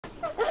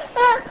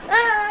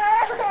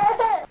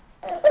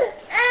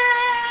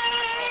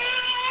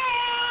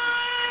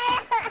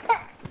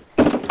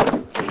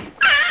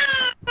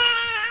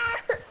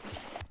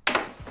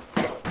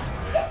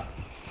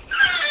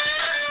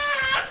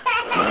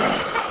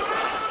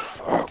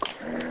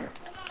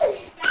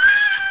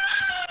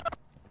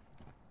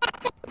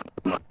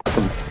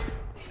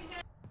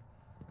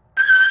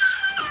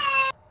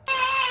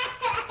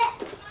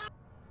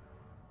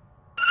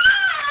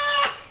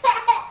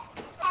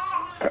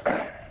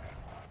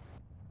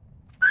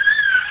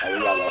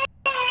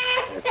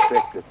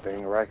Infected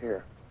thing right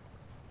here.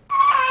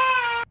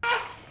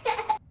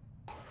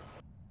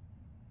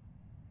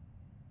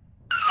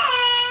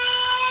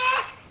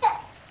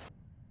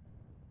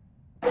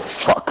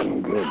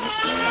 Fucking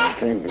goodness, man.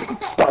 Can't even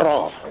start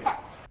off.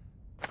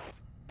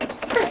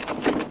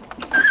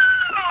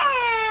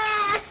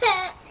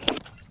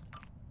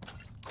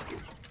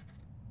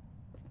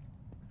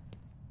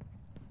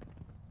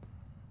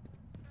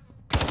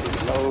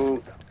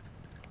 Reload.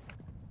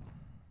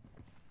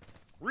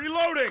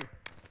 Reloading.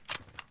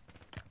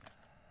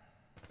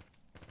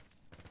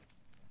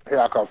 Here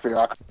I come, Phil.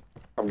 I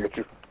come get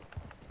you.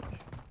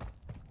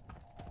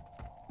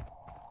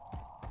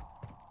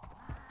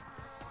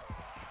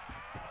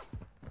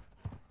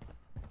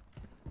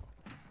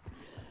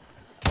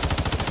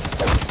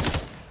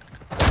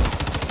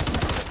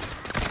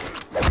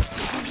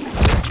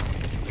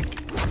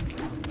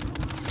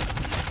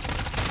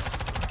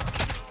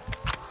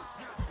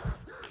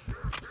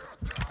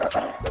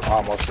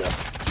 Almost there.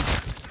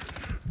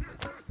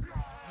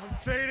 I'm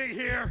fading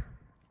here.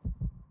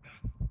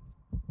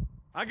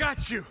 I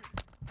got you.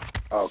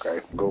 Okay,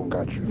 go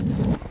got you.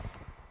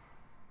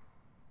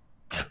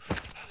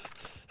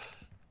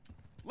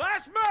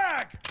 Last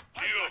mag.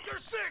 I got your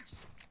 6.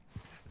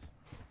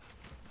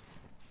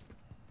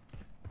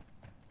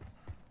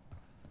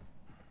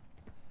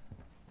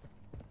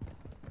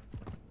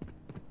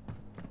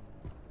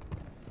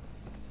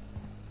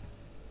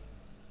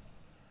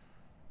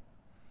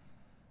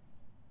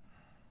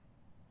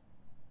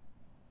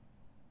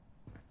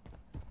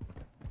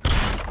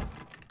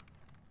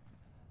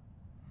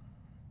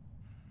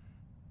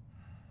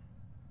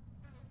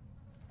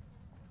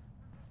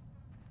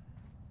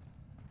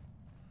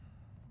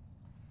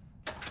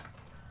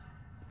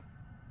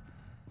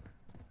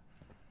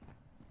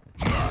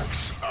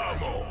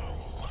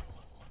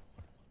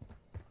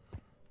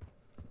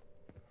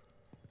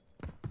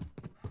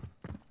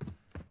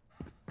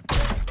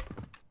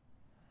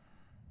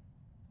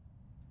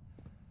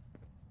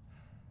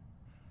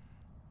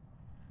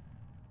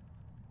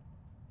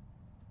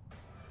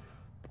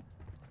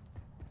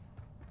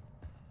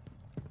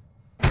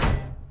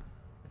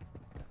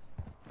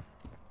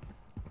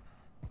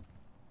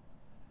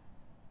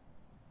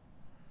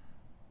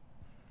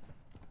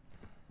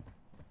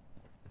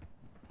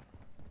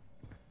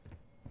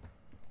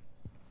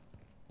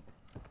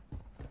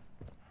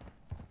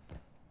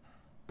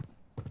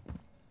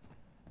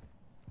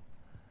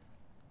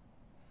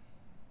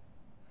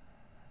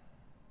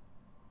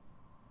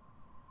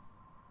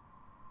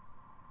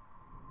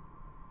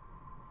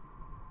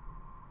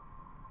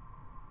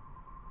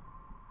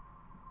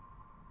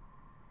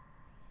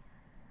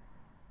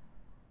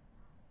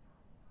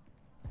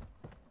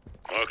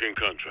 Marking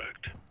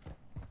contract.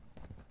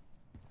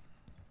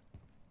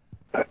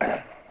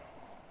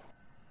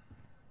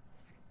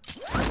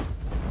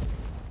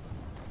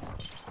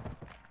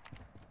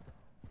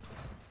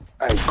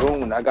 Hey,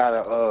 Goon, I got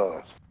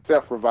a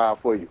self-revive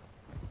for you.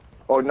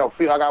 Oh, no,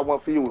 Phil, I got one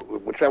for you.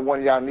 Whichever one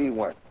of y'all need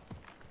one.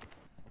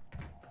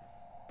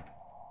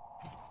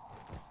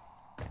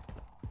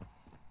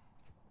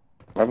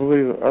 I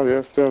believe, oh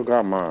yeah, still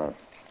got mine.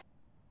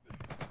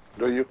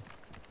 Do you?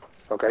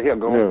 Okay, here,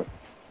 Goon. Yeah.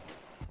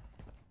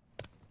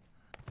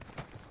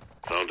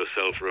 Found a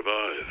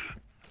self-revive.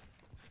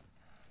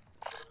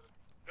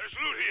 There's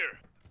loot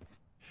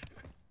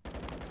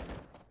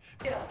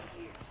here.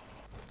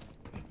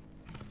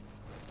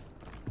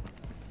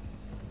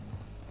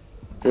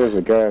 Here's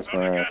a gas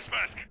Found a mask. gas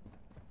mask.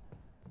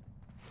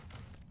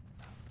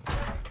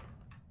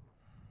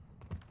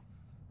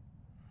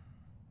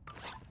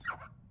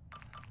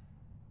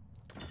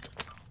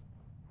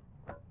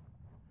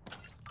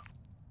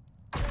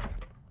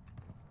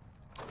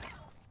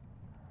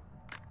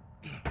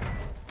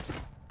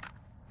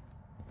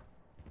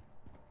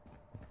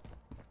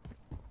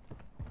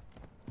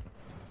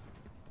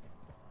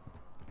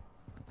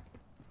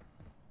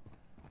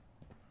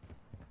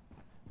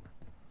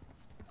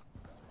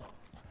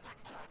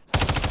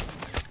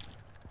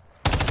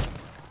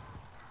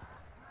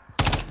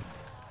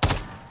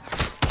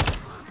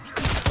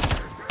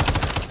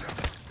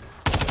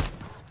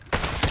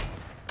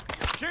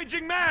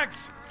 Changing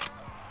mags.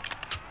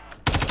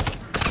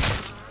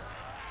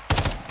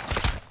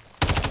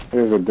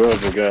 Here's a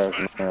double gas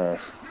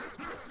mask.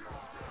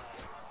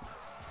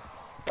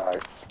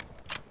 Nice.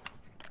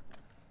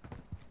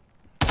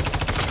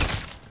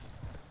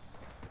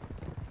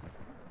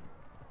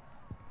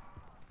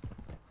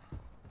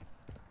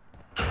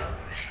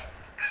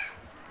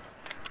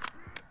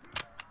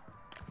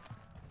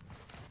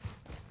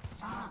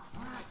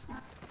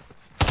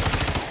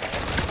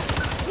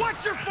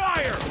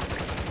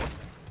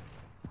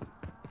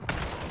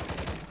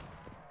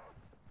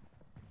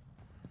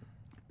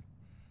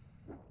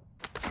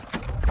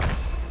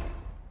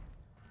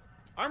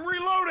 I'm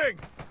reloading!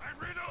 I'm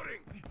reloading!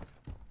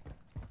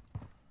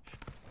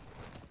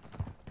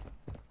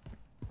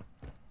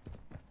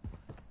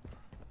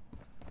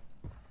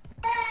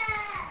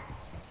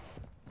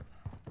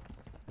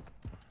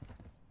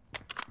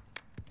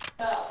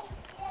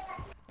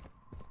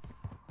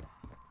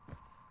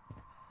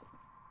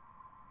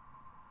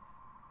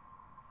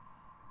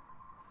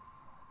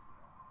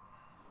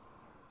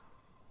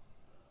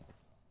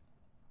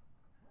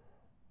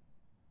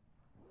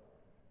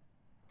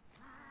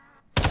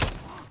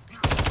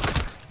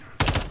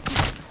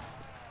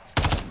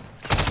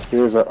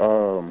 Here's a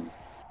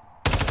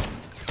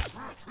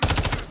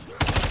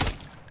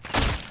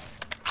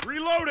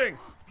Reloading!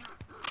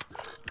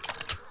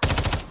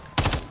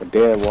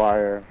 dead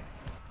wire.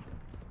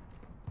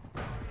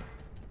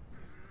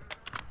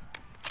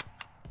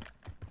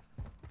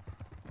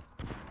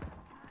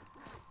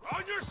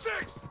 On your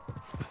 6!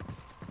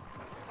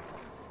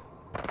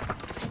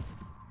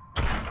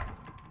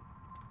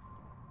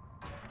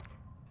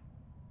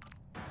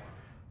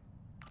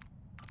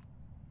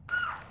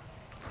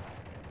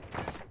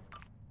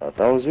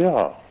 That was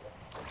y'all.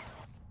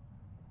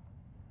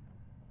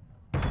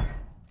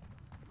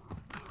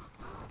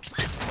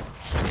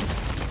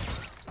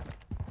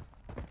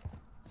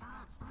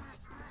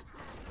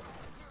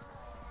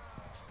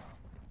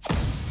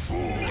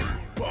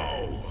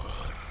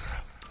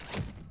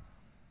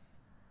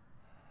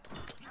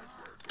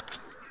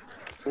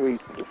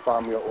 Sweet, you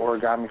found me an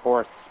origami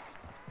horse.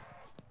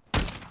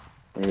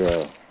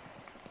 Yeah.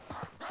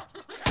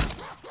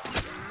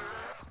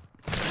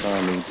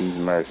 I need these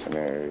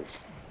mercenaries.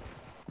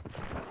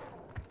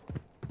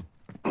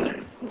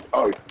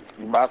 Oh,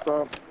 you buy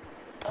some?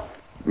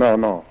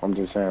 No, I'm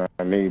just saying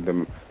I need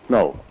them.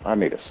 No, I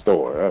need a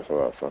store. That's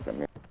what I fucking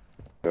need.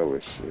 That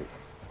was shit.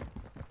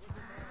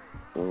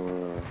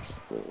 Store.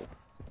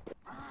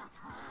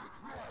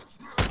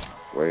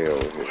 Way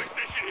over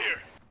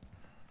here.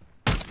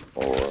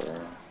 Or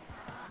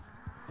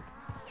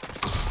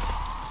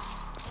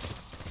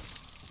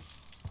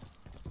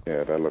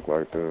yeah, that looked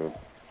like the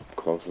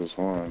closest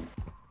one.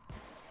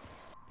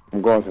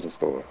 I'm going to the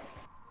store.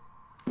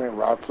 Man,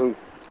 Route 2.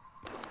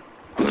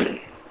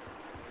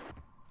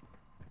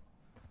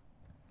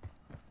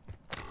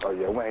 Oh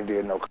yeah, we ain't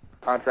did no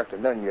contract or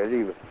nothing yet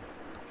either.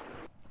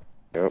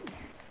 Yep.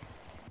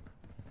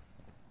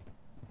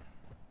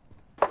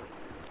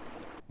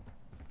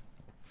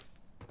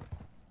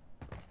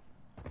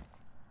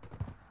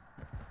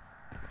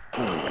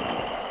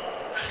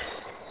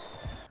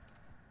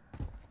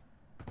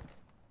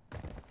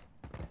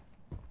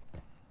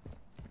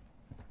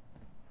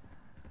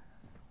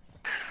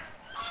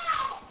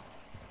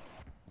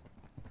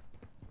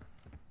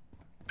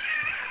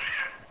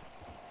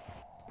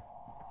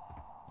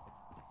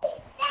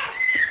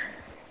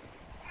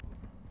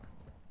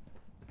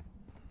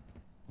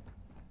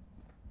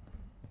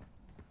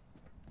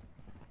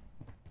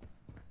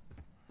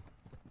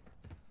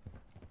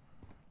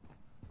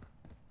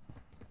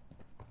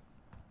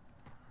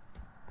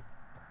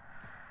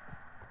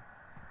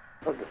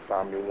 I just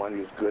found me one of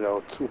these good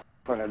old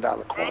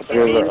 $200 coins.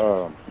 Here's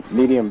a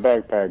medium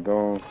backpack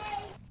going.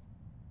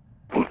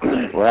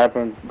 What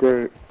happened,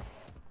 Greg?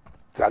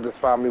 I just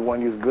found me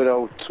one of these good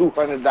old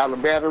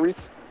 $200 batteries.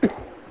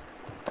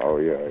 Oh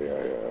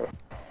yeah.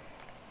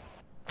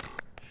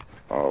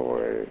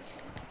 Always.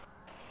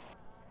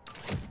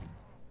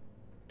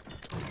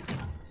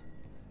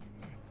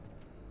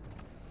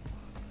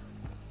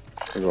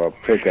 There's a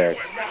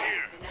pickaxe.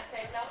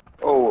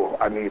 Oh,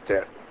 I need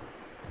that.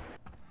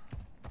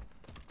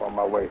 On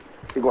my way.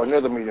 Here go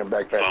another medium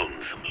backpack.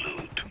 Found some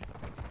loot.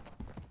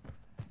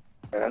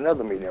 And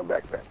another medium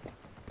backpack.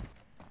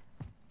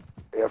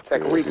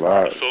 Tech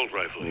recon. Assault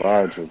rifle.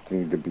 Large just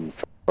need to be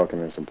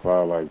fucking in supply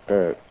like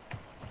that.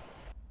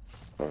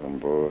 Fucking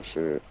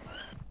bullshit.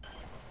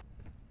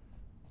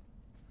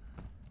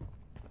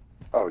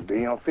 Oh,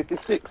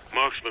 DM56.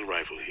 Marksman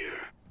rifle here.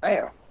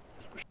 Damn.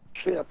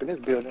 Shit up in this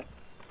building.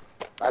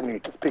 I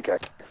need this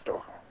pickaxe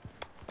store.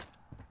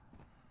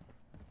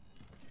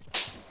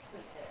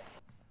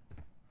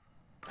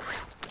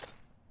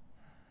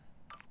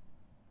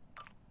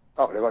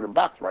 Oh, they got a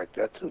box right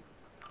there too.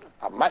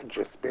 I might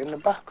just spin the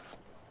box.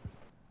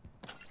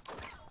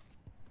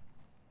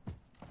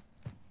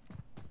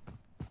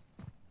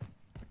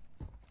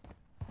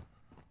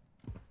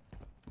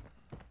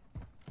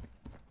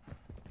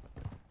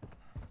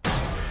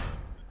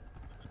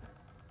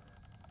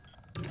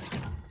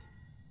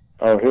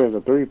 Oh, here's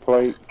a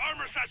 3-plate.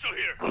 Armor satchel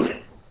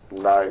here.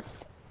 Nice.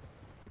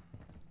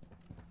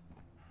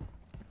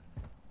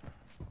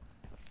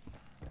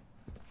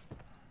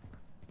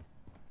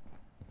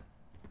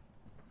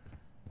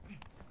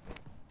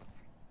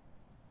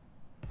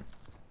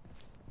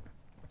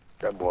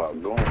 That boy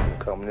I'm doing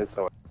coming in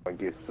so I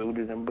get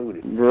suited and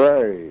booted.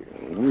 Right.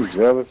 We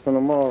jealous in the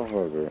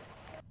motherfucker.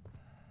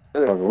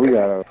 Fucker, we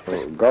gotta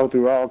go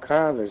through all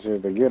kinds of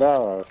shit to get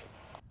ours.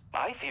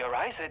 I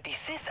theorize that the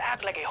Sith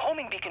act like a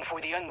homing beacon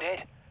for the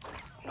undead.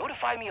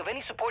 Notify me of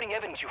any supporting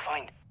evidence you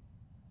find.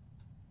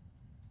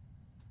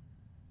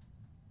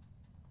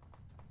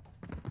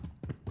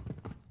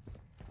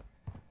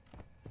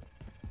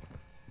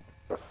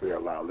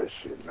 sell all this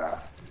shit now.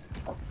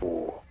 I'm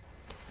full.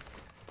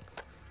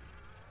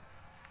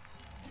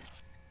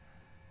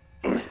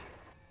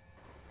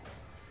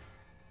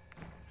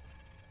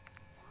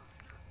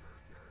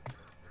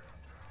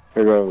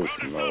 Here goes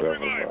my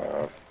level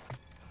 5.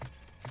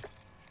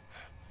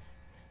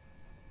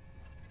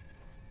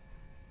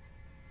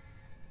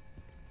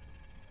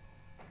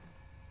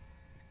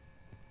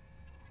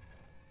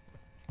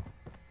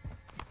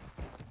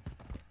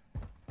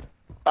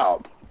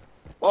 Oh,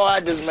 boy, I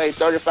just made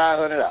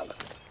 $3,500.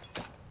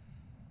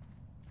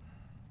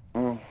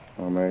 Oh,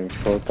 I made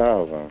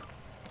 4,000.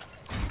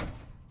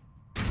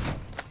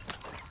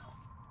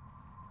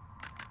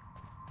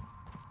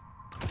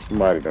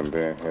 Somebody done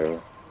been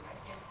here.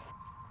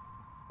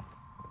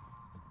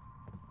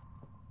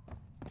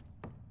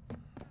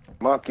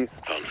 Monkeys.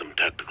 Found some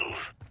tacticals.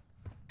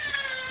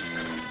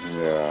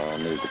 Yeah, I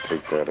need to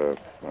pick that up.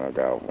 I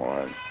got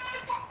one.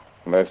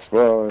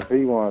 Well, if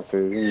he wants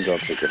to, he can go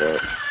pick it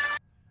up.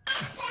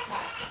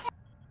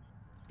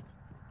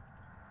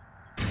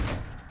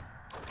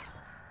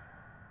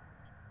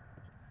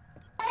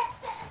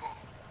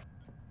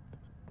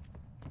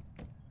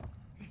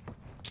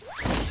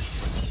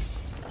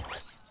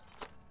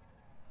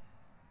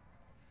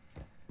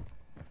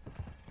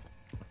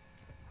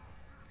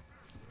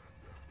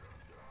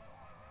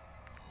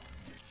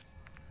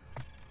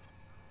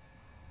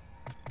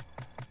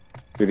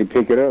 Did he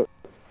pick it up?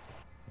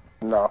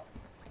 No.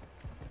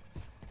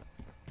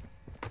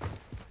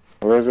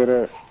 Where is it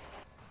at?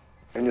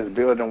 In this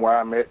building where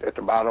I'm at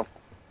the bottom.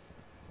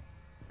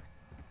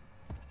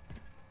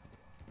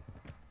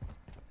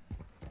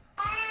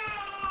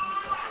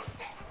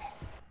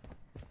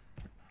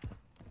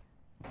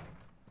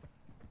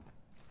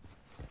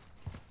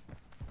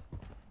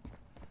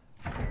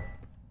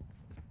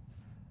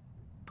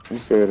 You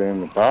said in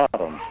the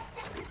bottom.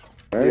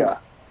 Right? Yeah.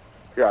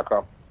 Here I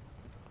come.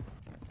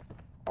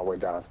 My way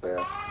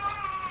downstairs.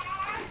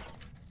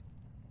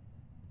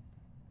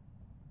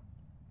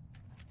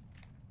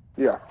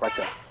 Yeah, right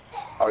there.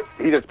 Oh,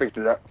 he just picked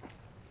it up.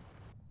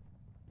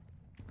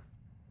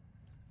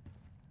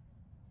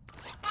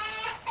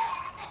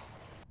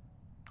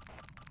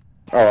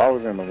 Oh, I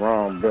was in the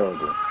wrong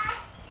building.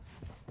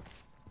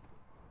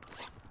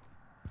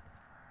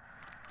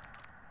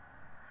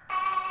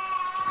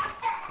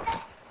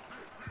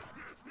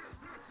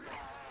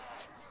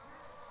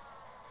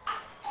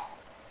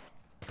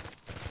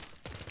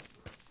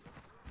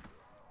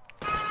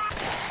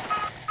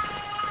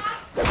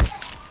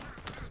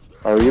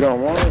 Oh, you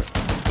don't want it?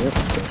 Yep.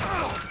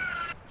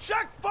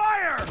 Check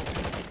fire!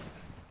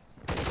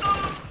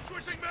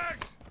 Switching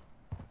mags!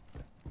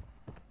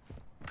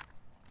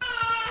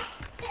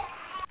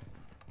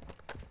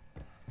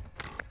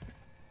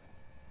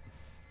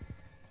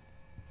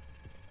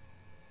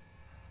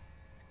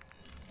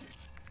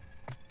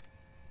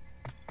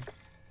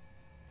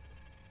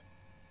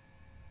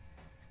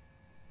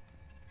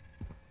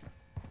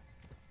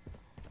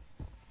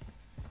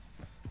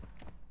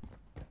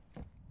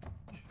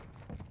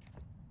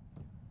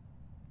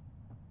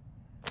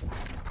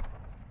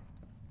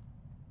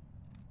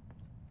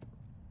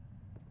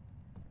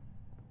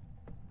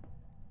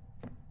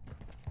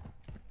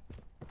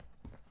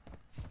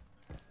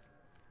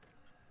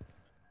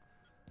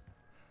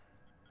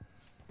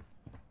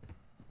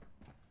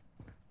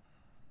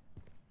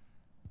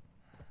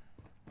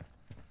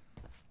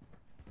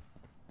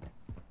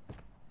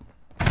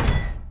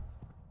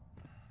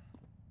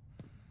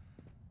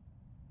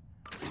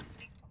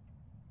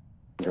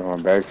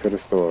 Going back to the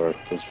store,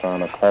 just trying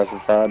to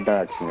classify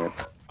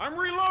documents. I'm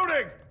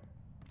reloading!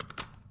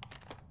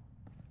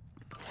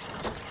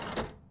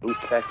 Blue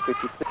Tac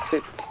 56.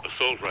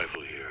 Assault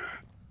rifle here.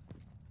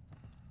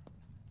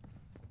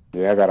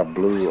 Yeah, I got a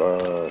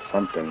blue,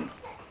 something.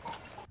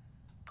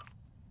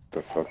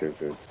 The fuck is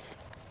this?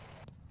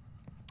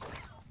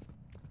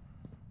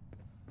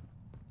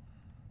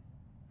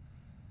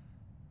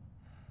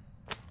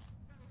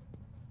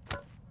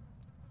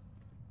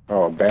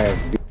 Oh, Bass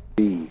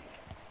B.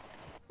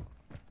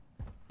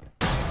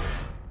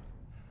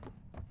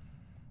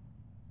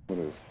 What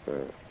is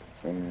that?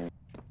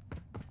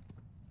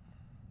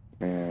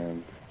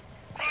 And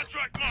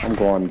I'm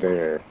going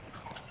there.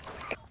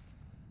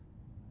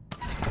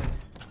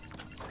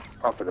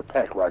 Off of the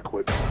pack right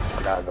quick.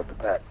 I got enough to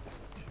pack.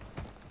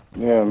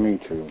 Yeah, me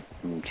too.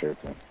 I'm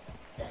tripping.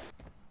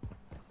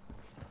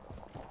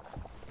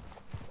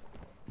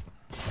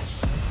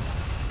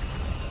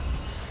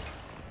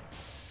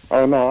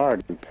 Oh no, I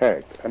already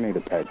packed. I need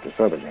to pack this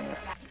other gun.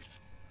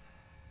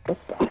 What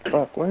the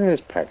fuck? Where is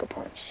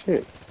Pack-a-Punch?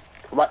 Shit.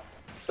 What?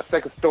 The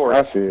second story.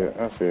 I see it.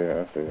 I see it.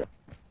 I see it.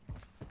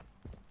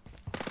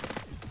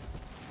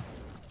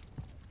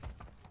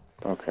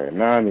 Okay,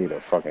 now I need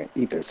a fucking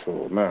ether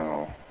tool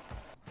now.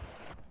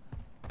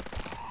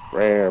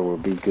 Rare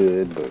would be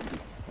good, but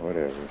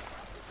whatever.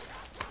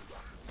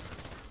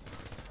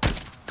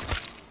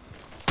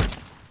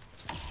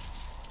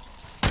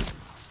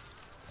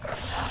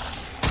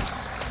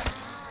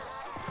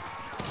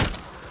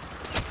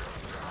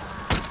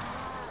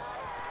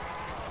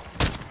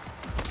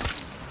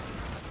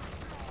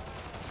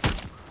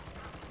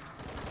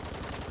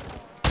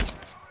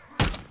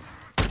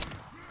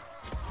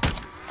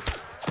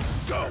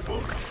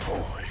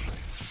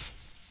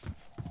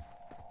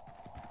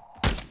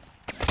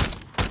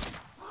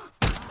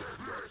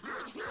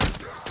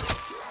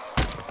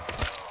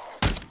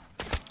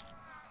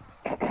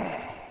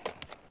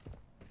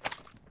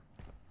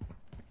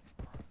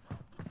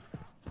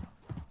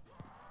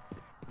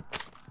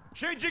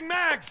 Changing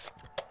mags!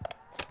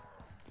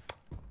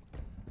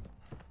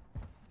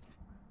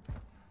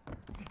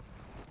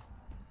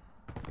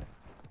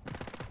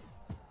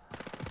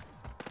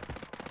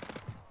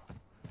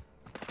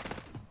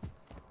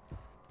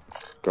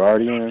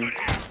 Guardian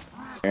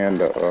and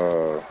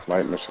the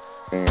light machine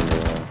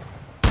gun.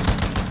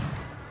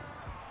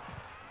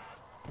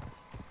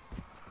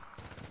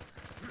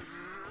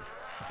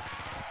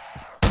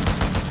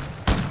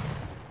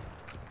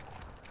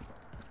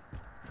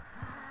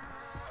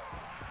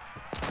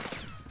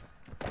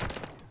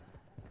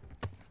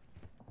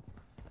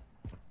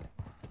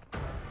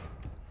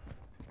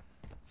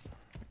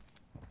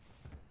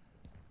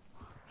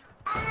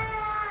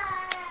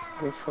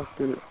 Where the fuck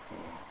did it?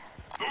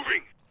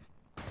 Moving.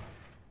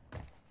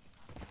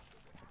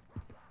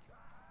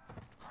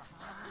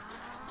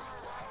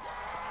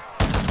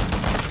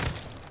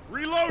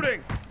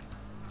 Reloading!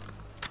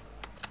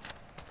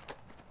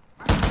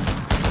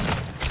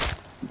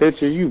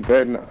 Bitch, you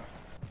better not.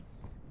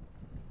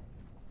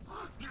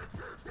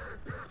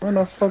 Where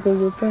the fuck is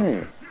the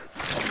thing?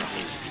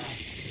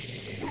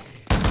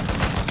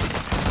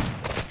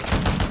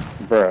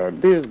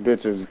 Bruh, these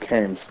bitches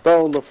came,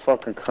 stole the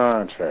fucking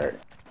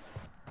contract.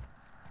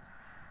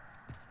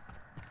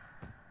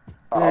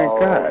 Man, Oh,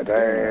 God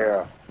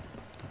damn.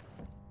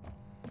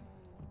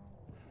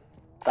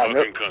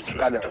 Fucking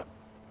contract.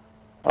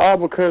 All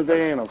because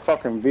they ain't a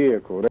fucking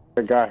vehicle.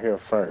 They got here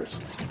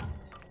first.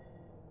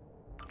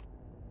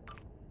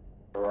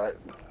 Alright.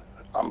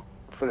 I'm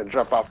finna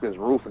jump off this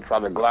roof and try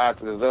to glide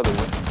to this other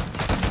one.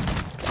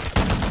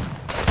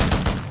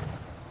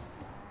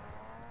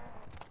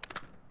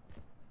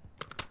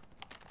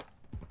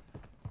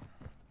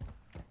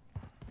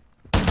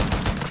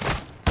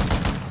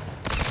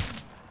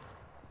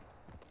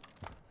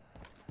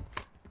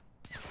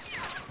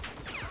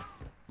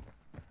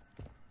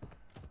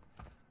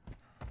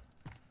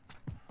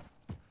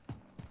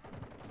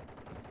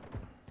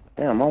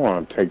 Damn, I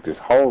want to take this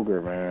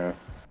Holger, man.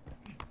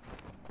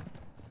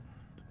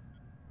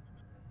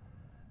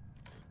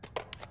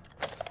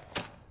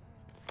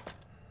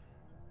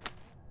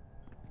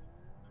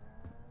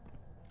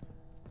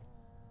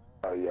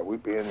 Oh yeah, we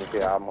been in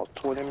here almost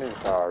 20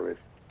 minutes already.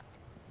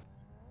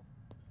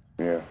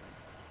 Yeah.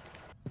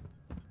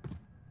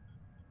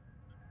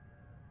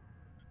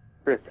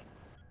 Tripping.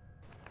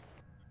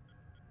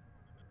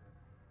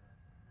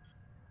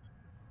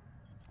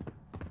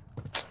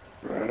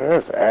 Bro,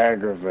 that's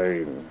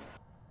aggravating.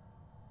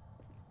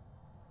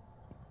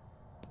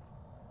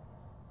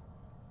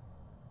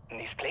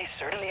 This place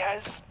certainly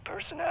has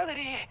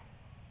personality.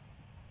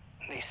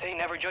 They say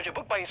never judge a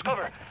book by its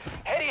cover.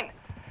 Head in.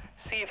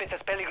 See if it's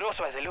as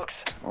peligroso as it looks.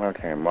 I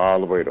came all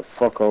the way the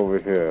fuck over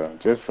here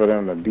just for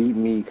them to beat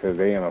me because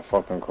they in a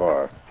fucking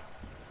car.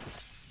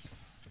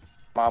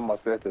 Mama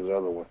said this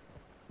other one.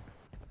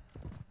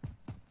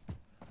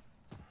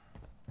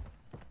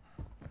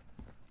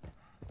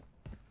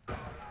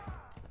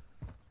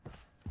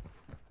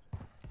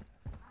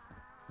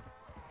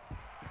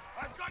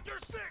 I've got your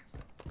six!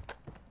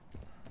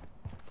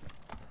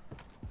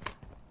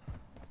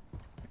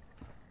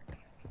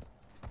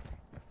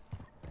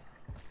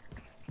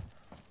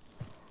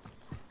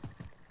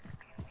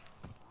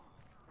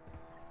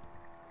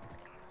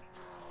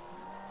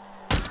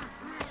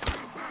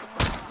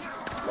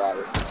 Got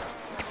it.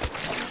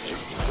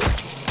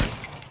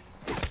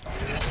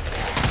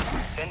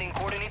 Sending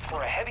coordinates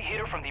for a heavy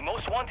hitter from the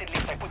most wanted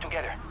list I put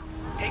together.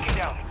 Take him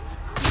down.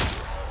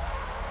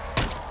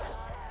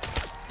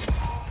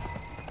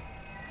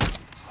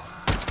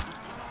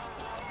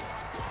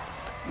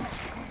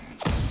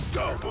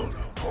 Double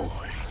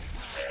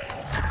points.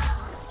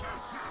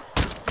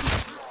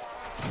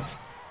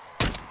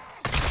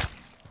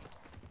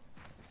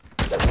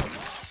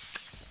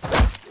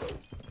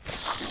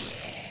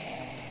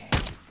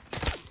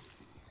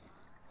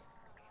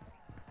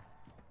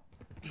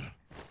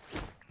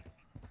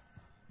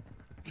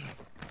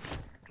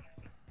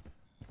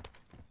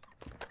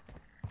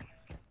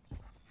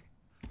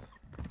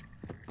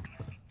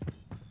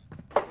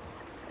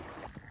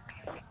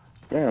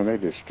 Damn, they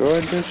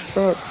destroyed this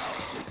truck?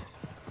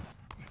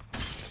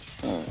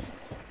 Oh,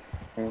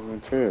 can't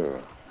even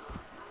tell.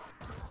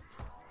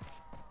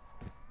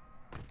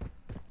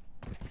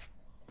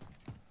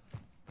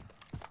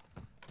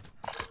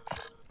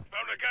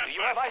 Found a gas Do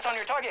you have eyes on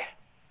your target?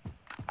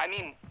 I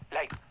mean,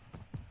 like,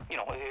 you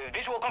know,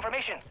 visual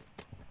confirmation.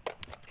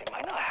 It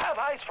might not have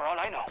eyes for all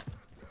I know.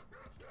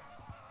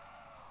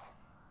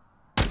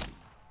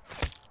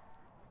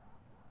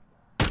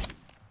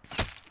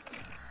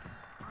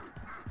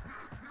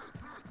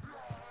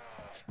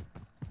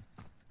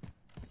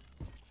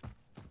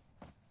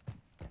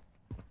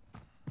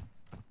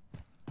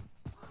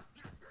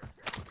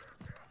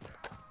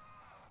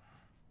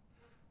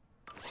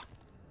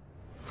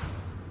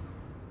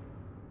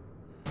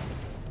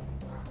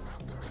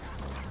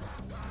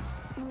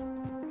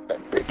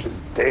 That bitch is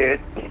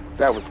dead.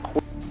 That was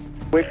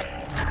quick.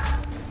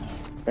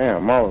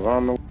 Damn, I was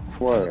on the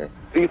way.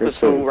 Ether Good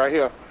tool shit. right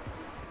here.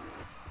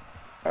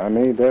 I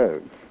need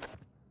that.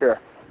 Here.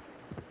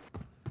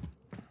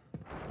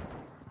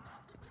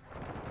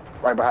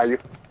 Right behind you.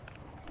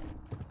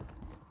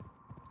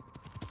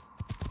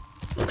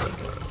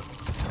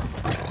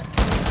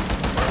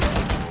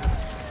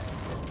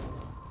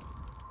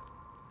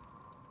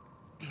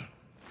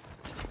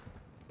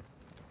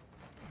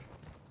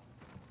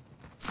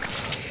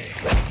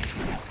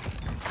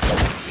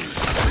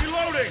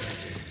 Reloading.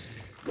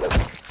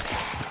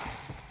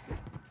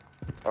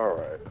 All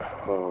right.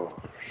 Oh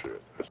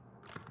shit.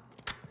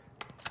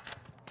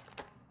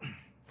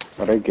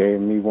 Well, they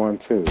gave me one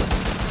too.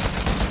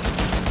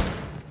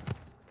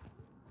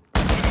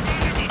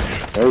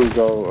 There we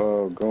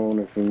go, Goon,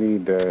 if you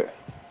need that.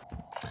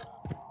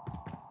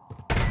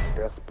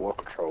 That's sport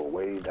control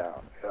way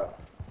down, yeah.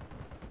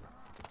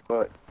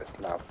 But it's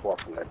not far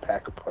from that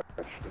pack-a punch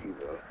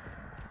either.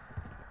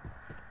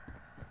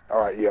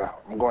 Alright, yeah,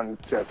 I'm going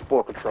to that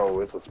sport control.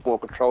 It's a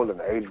sport control and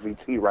the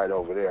HVT right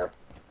over there.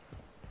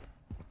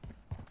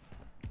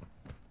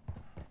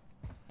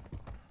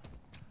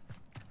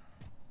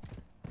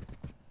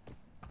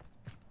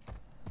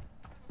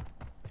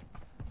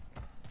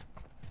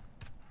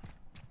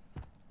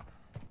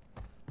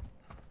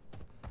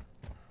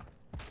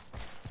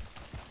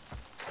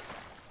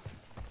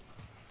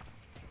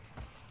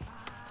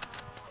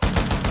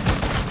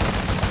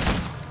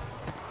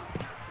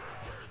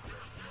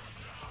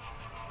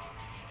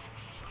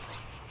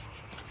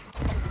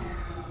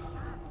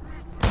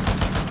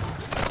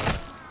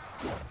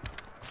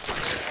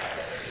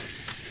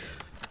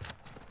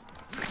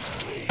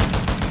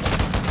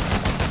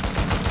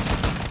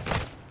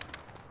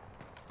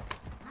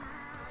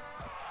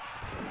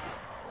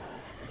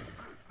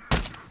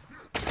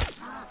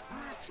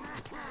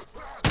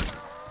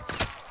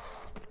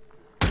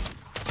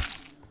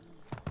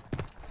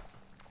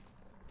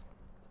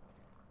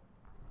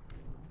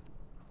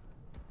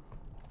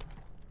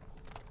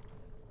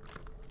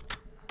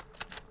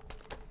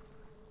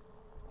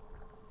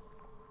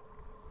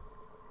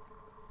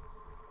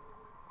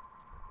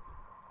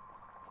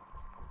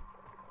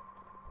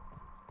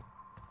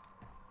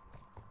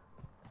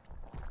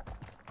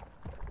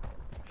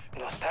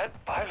 Does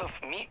that pile of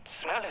meat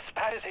smell as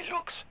bad as it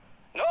looks?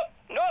 No,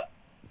 no!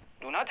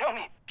 Do not tell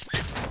me.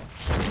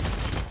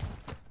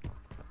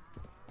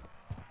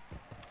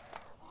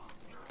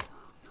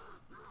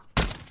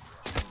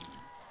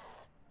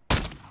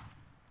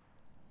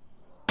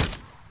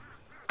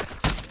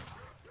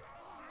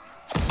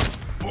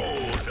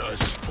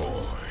 Bonus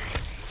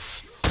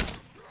points.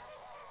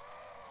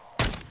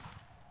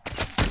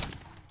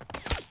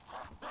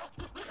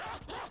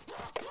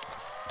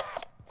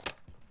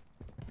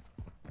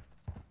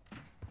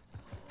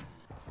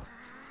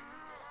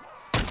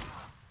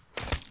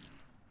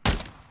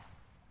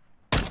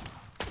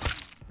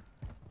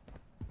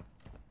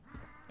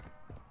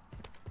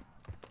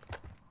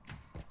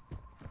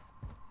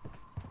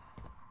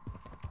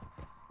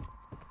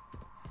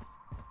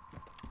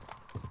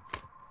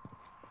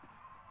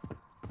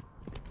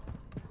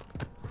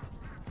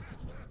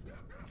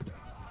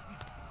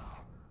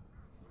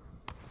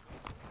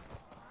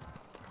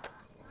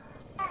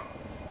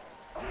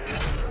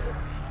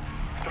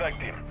 Strike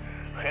team,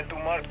 head to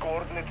marked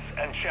coordinates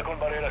and check on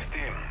Barrera's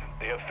team.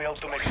 They have failed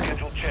to make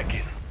scheduled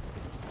check-in.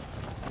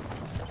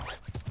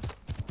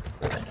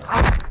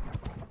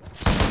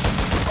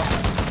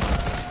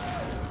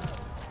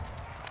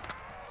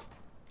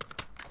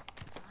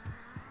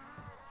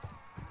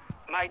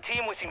 My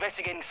team was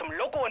investigating some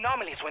local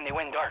anomalies when they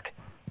went dark.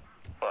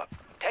 But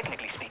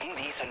technically speaking,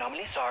 these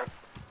anomalies are...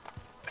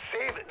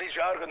 Save the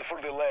jargon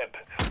for the lab.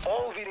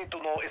 All we need to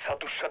know is how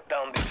to shut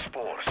down these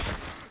spores.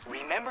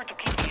 Remember to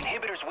keep the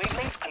inhibitor's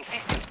wavelengths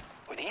consistent,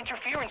 or the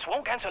interference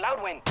won't cancel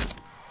out when...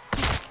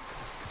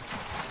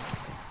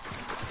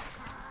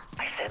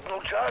 I said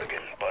no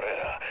jargon,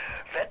 Barrera.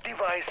 That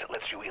device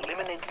lets you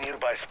eliminate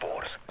nearby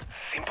spores.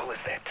 Simple as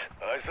that.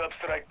 Eyes up,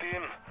 strike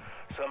team.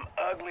 Some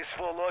ugly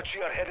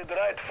Svolochi are headed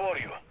right for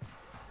you.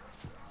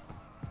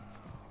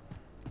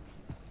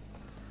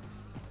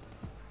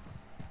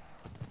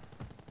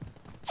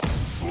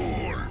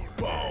 Full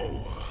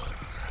power.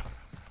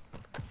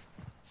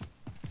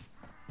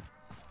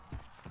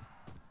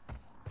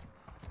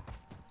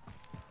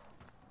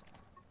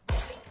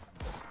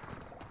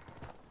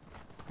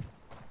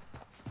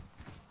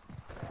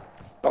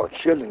 Oh,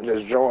 Chilling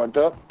just joined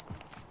up.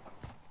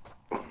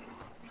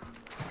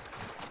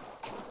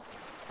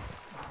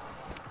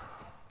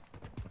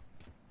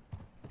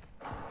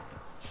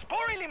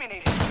 Spore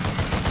eliminated!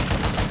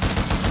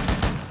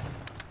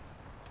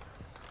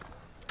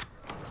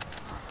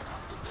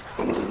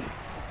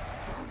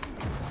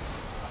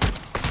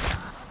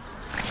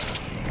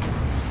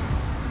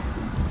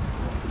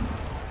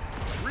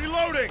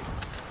 Reloading.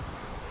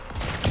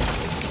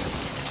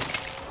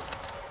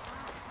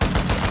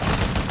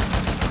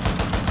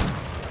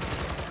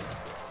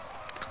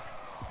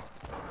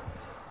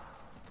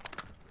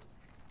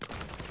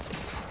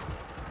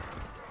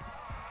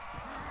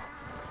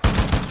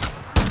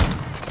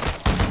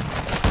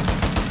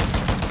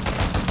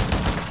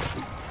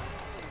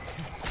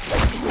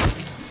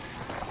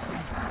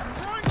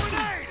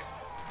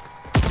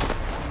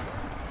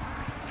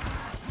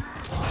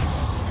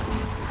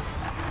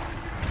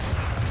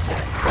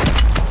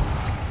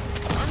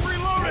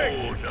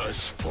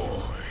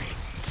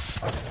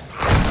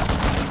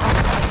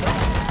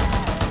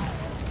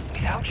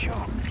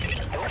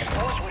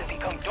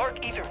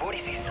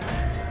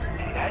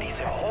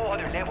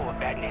 different level of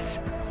badness.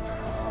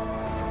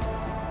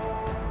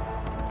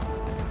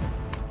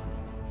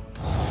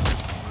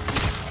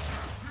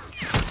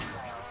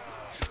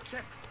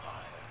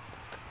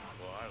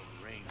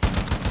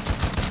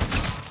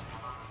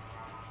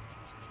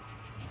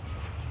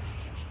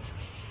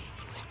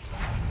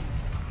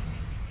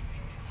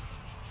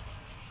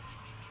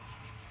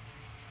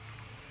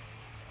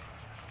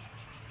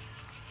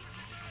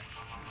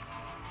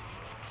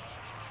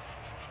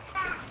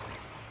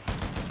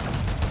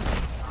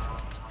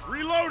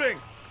 Reloading!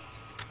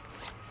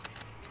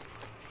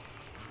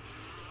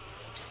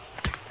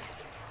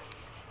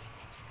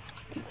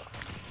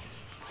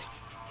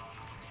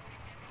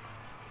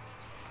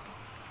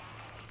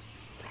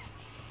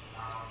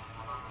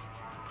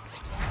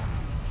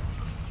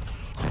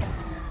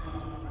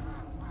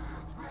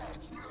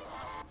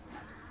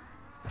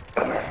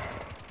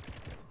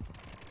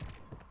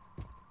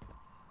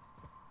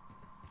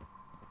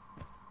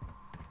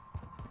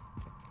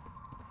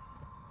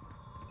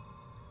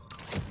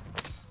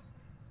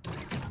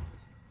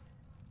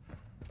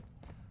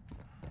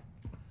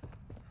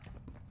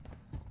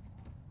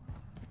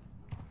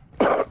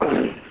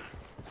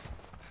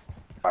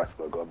 I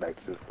still go back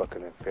to this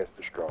fucking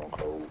infested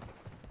stronghold.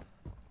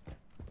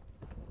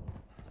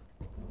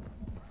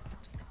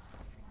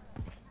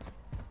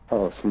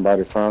 Oh,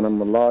 somebody found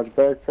him a large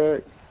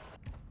backpack?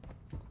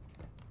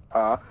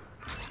 Huh?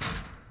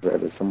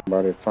 That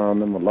somebody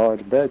found them a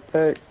large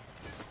backpack?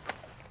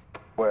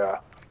 Where?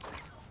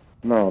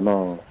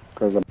 No,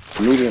 because a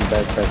medium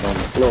backpack on the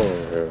floor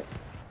here.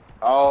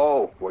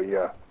 Oh, well,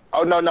 yeah.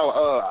 Oh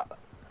no.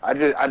 I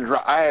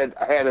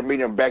had a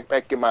medium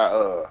backpack in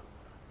my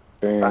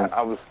Damn.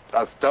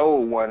 I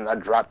stole one. I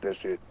dropped that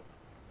shit.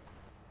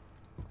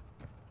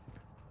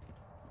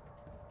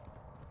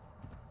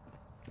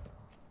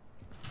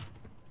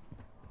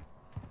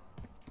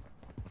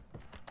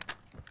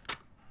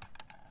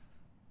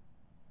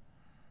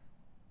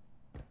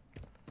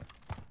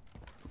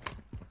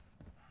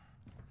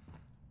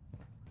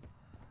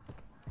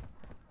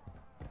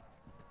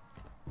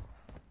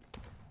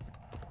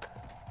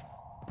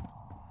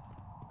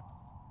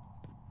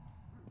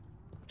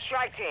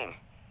 Strike team,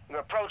 you're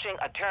approaching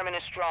a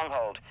terminus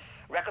stronghold.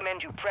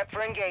 Recommend you prep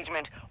for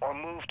engagement or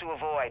move to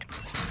avoid.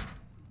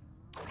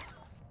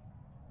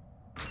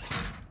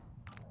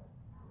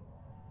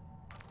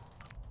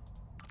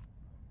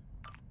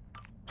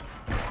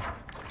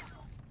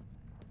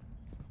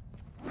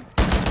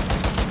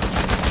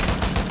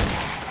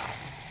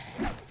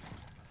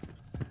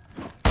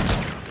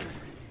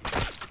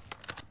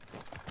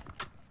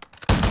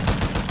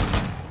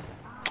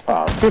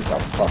 Oh, get the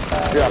fuck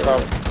out Yeah, of bro.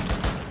 here.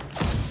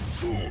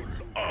 Full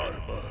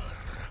armor.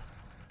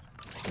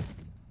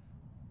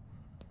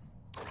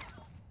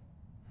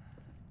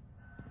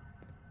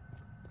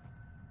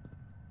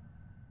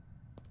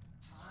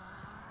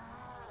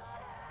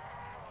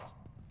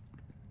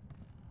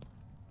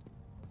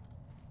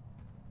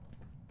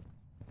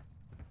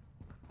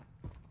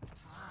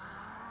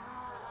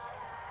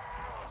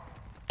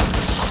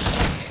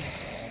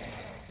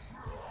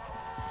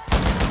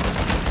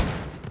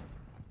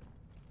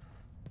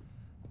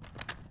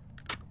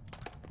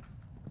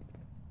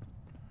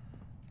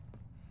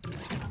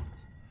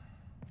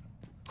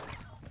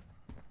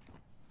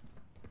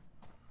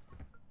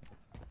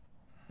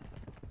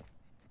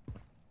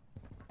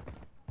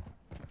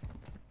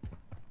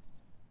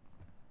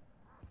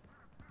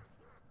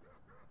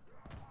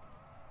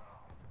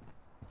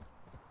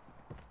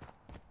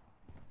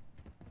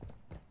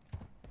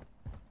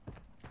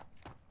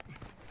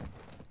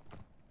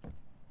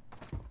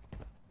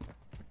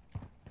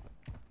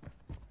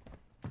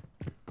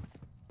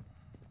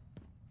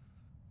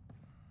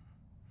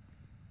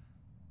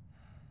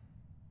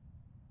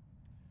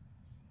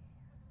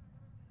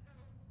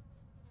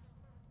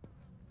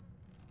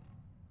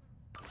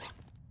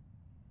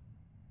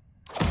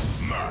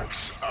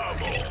 Max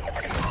ammo.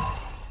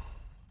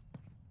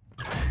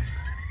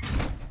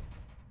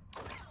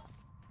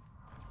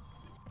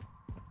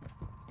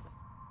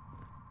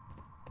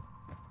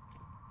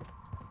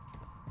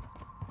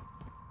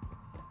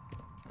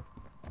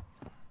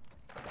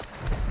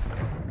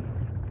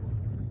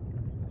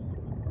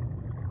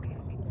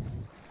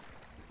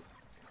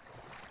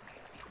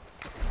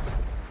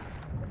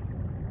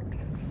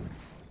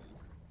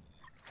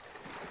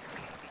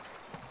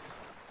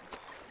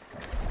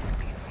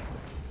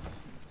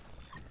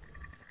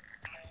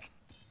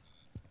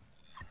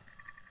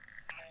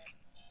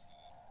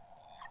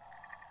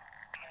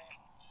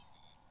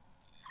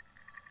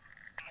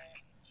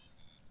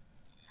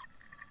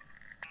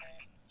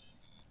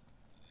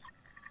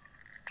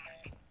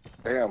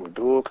 Damn,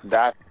 dual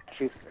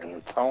Kadachi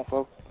and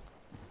Tonfa.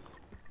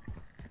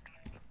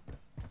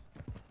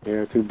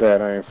 Yeah, too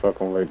bad I ain't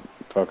fucking with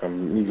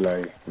fucking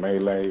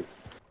melee,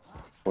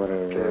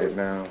 whatever right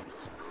now.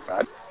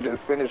 I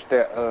just finished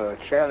that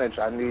challenge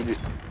I needed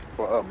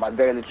for my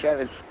daily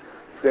challenge,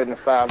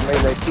 75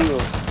 melee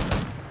kills.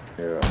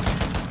 Yeah.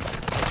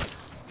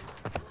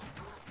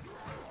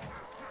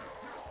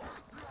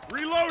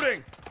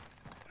 Reloading!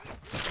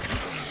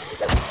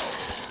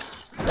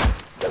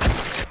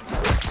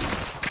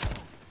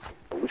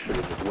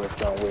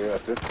 somewhere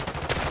else.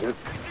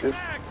 This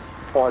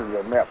part of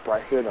the map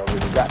right here don't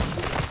really got you.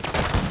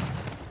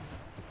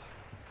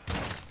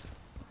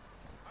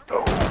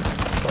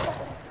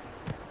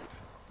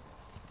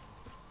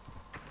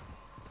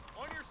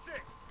 On your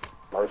six.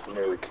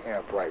 Mercenary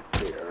camp right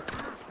there.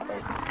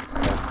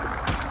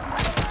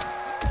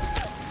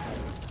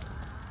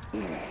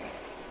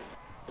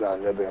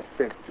 Down there, been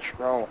fixed the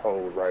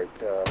stronghold right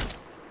there.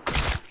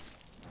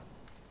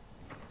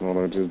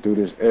 Wanna just do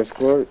this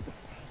escort?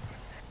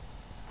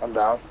 I'm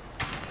down.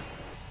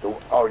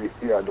 Oh,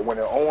 yeah, the one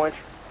in orange?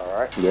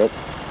 Alright. Yep.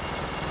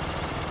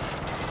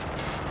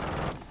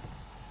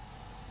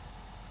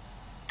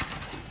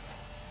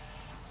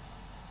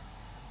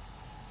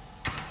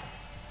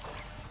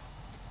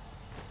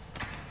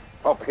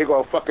 Oh, here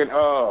go fucking,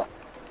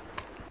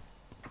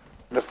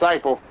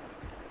 Disciple.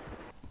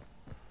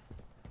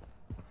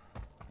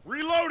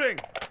 Reloading.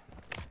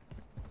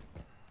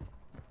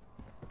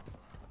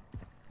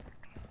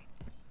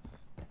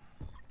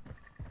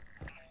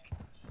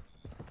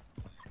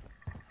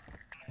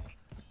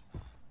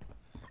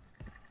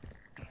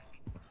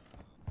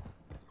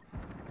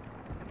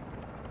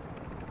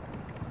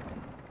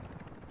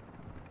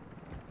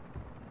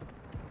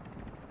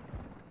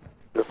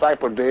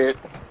 Disciple dead.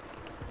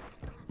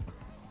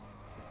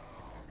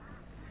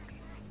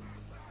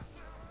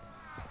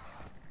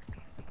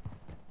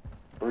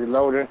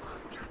 Reloading.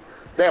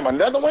 Damn,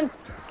 another one?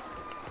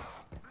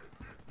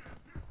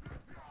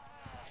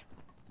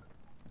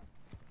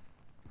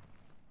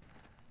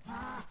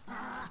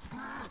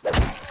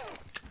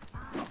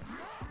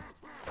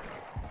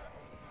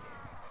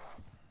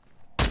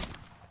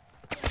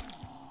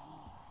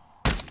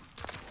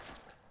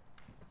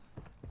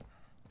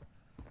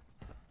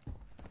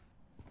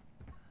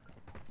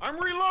 I'm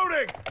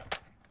reloading.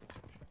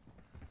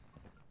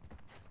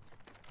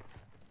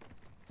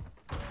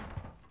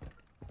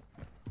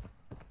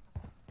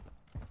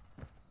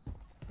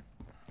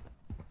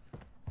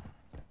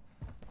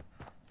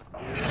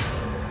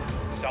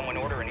 Someone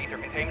order an ether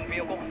containment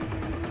vehicle?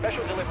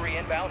 Special delivery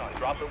inbound on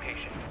drop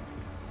location.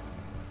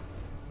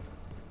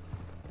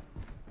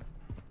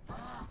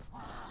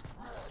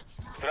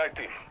 Strike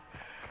team,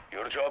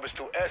 your job is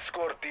to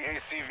escort the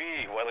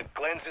ACV while it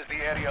cleanses the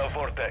area of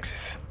vortexes.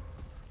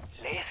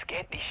 Let's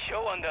get the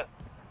show on the...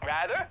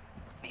 Rather,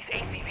 these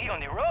ACV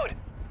on the road.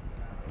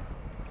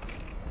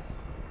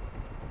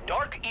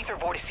 Dark ether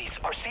vortices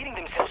are seeding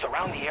themselves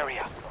around the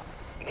area,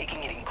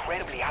 making it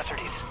incredibly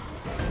hazardous.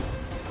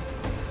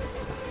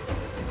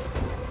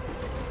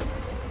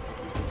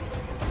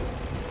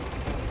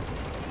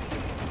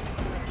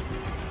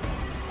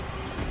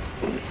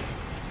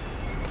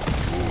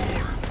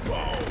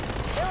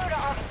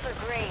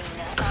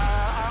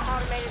 Our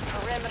automated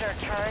perimeter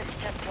turrets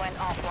just went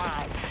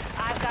offline.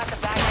 I've got the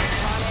backup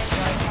running,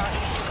 so I thought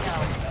you should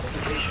know.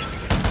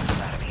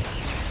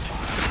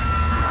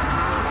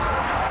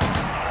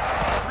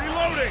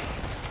 Reloading.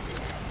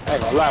 I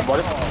ain't gonna lie,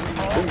 buddy.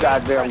 This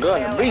goddamn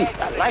gun is a beast.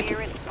 I like it.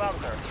 Nearest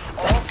bunker.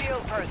 All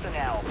field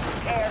personnel.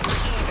 Air for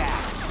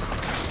evac.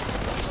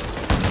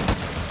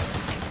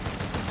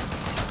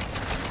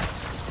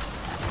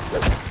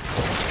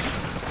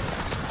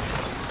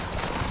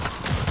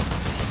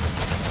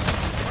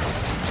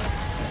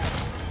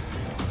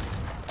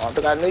 I don't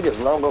think I need this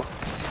longer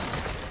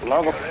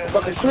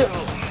fucking clip. The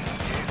ACV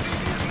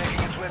is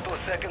making its way to a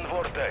second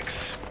vortex.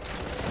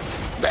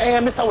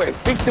 Damn, it's already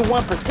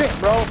 61%,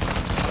 bro.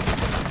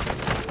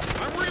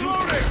 I'm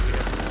reloading.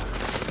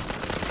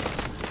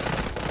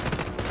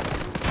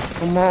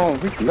 Come on,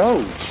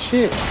 reload.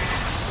 Shit.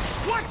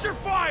 Watch your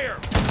fire.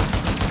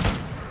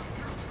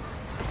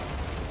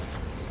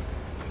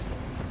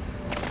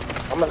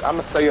 I'm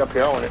gonna stay up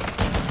here on it.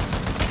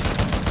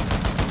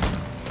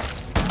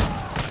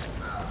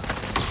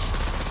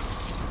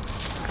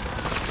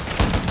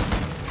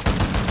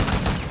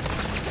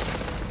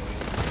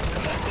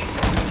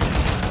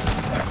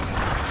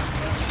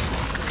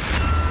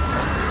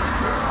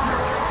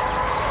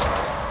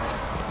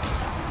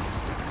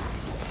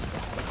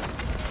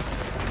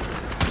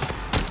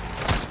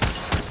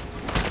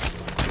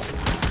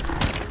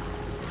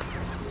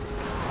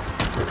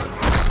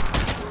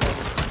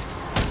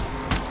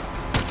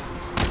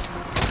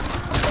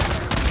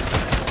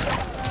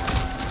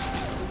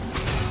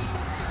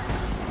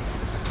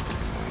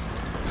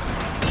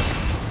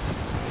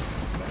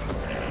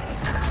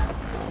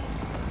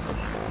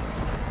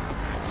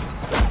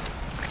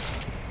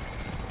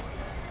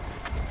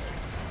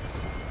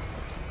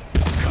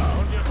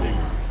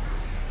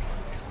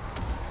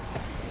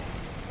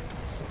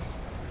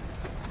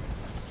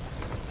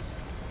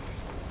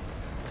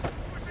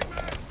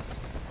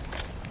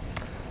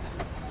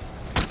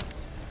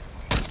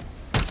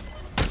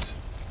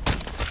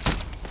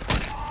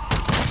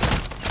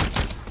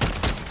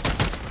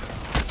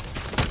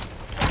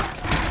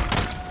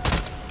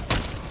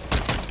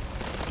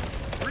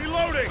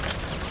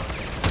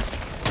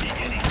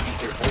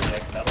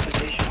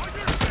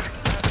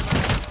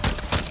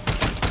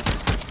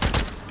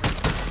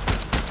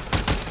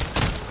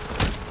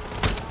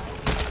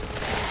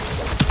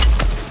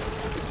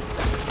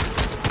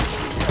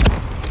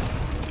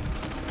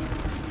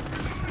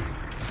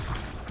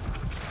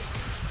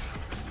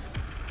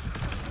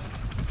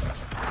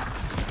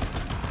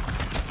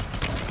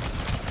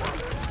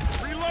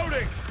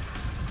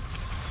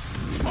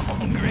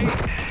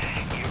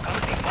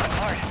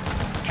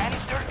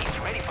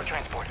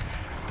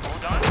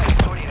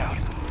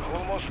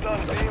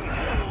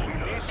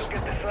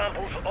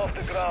 samples off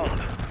the ground.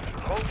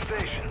 Hold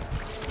station.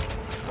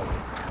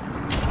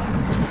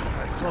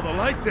 I saw the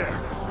light there.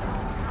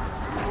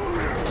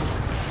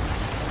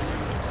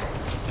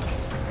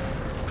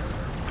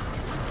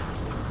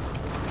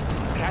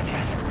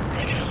 Gracias.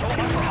 Thank you so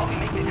much for helping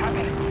make this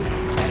happen.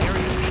 That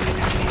area is being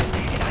attacked.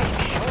 It makes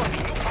me sure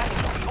the new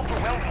findings will be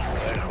overwhelming.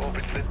 I hope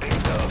it's the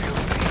data of your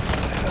dreams.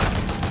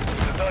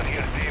 We're done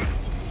here, team.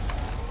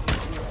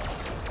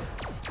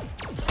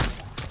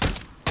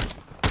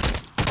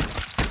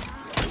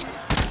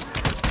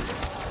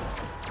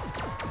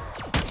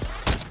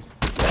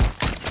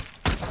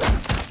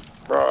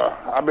 Bruh,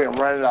 I've been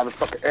running out of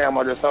fucking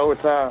ammo this whole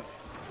time.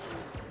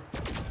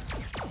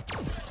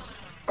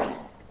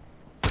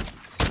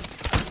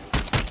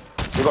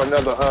 We got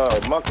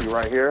another monkey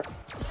right here.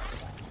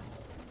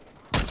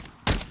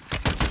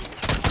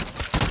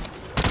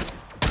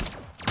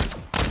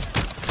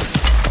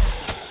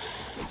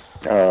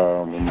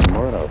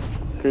 Where the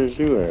fuck is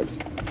you at?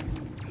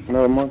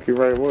 Another monkey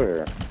right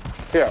where?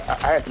 Here,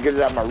 I had to get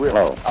it out my rib.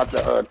 Oh. Out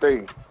the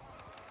thing.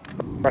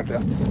 Right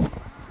there.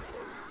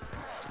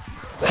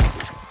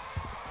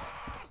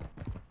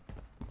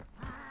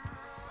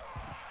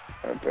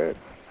 I bet.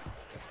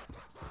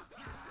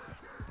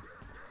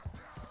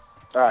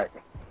 Alright,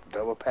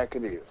 double pack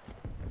it is.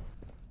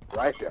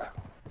 Right there.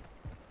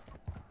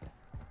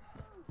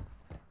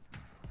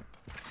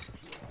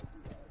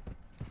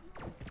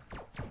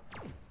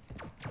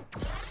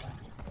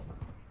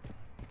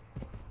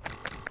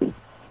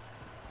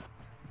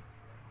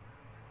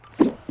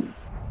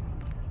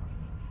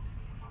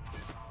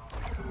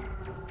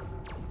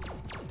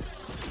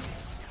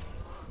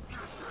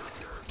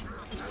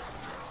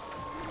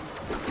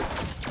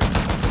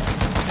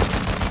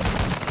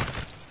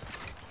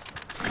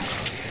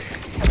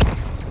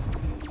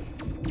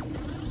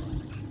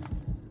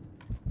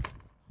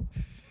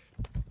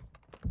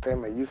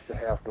 Damn, I used to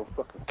have no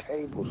fucking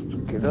cables to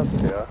get up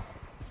there.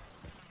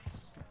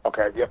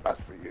 Okay, yep, I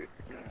see it.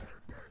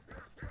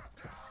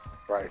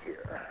 Right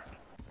here.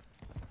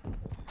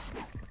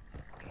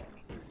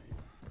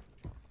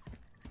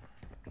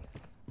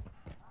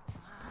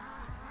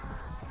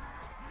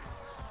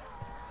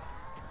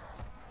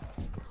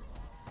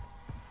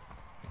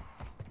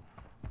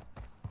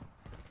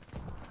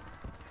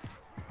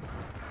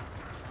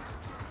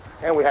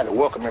 And we had a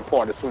welcoming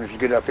party as soon as you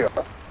get up here.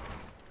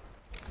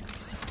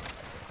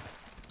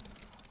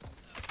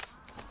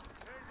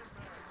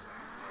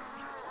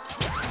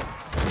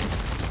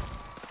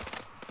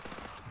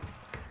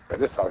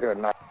 This out here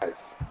nice.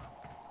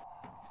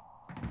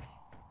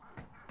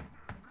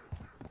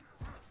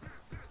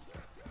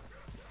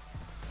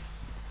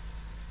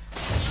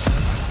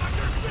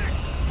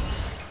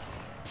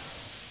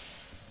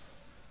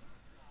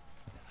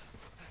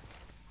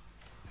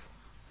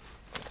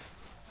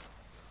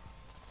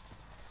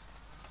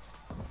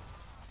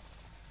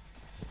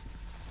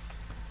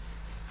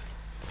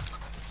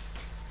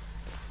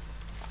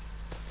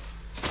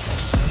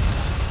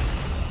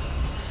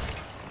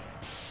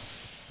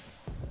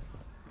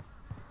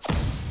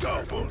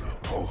 Double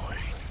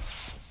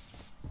points.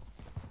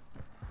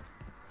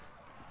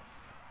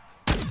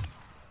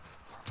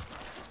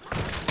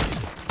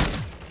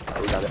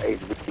 We got an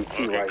HVT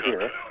right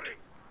here.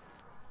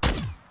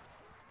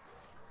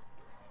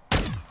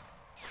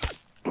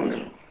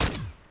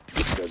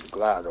 There's a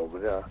glide over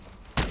there.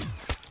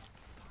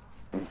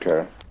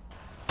 Okay.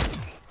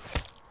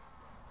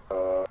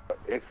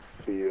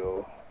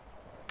 X-Field.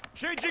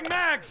 Changing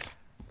mags.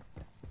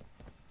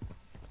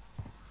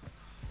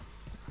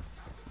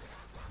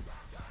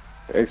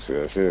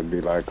 X-Field should be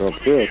like up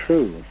here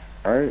too,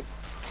 right?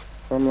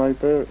 Something like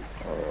that.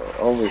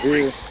 Over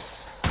here.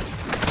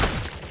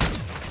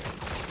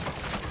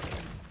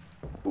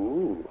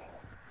 Ooh.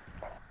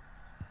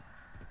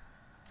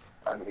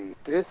 I need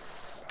this.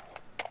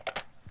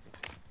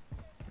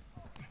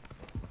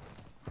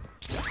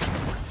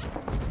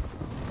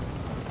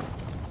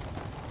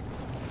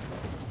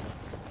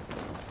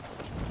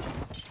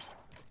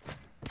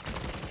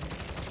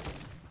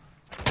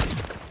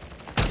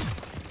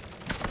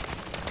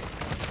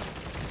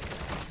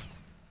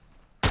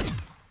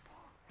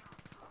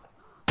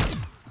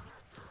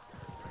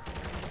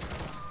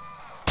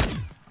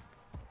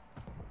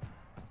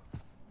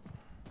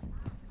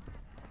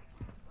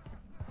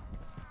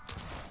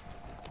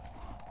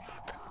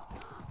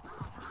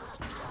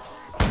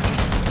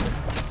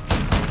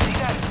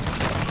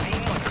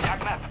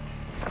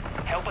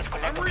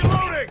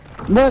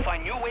 What?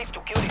 Find new ways to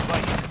kill these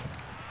guys.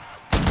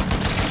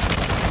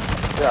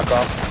 Here I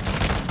come.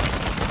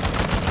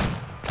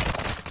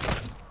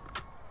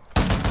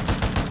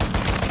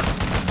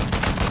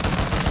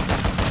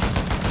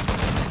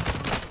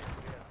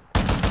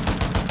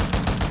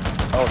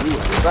 Oh, he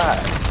was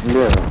inside.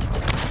 Yeah.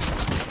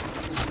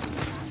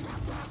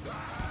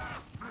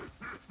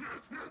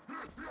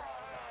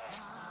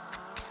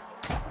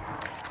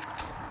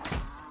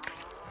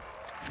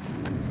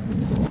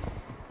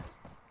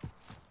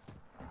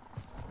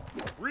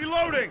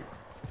 Reloading!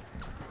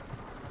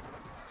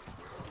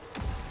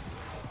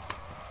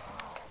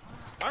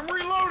 I'm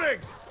reloading!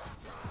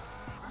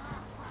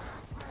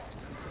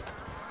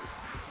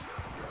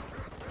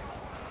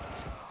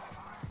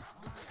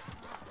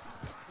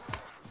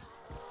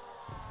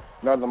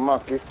 Another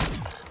monkey.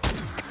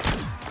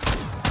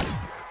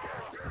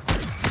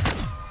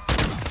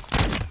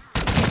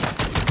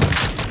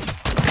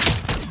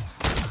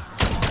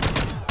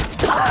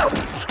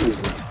 Excuse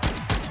me.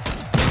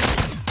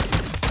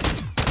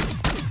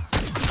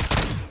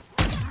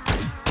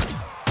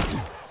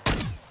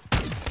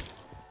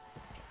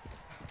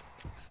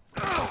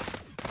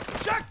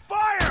 Check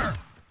fire!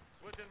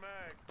 Switching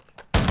mag.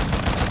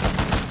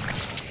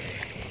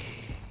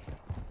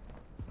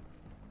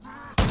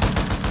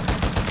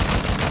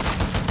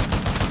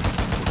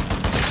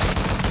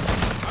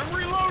 I'm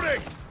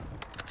reloading!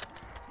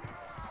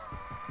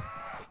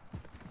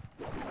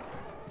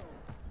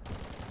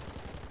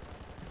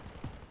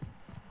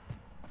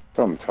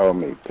 Something told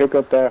me, pick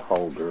up that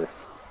holder.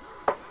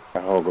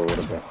 That holder would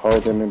have been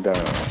holding it down.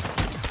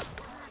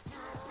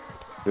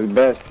 This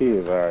best key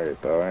is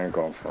alright though, I ain't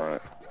gonna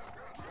front.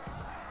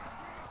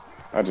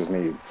 I just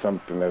need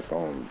something that's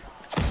gonna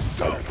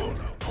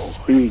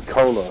speed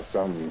cola or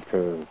something,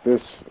 cause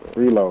this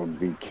reload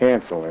be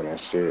canceling and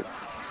shit.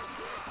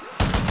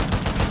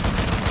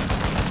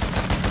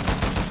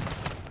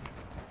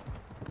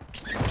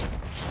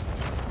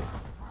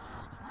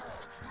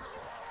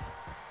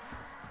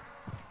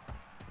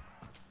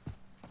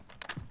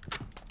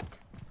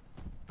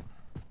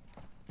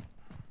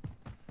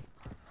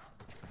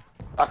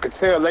 I could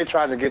tell they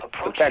trying to get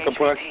to pack a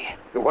punch.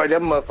 The way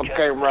that motherfucker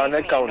came around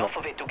that corner. Enough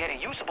of it to get a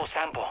usable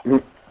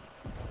sample.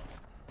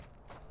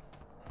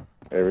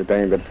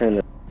 Everything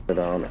depended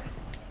on it.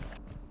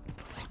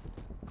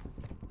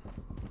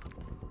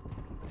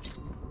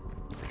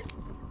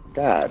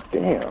 God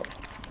damn.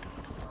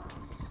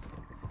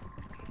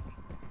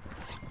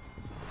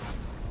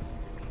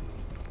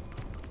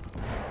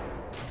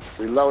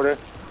 Reloaded.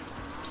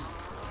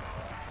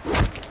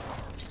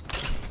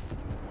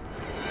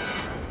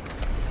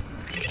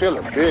 Still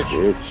a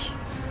bitch.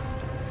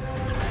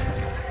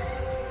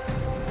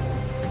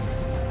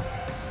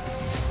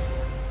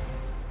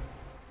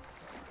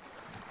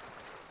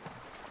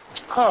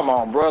 Come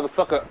on, brother.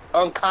 Fucking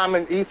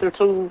uncommon ether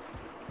too.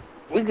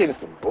 We getting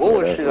some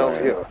bullshit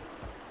over here.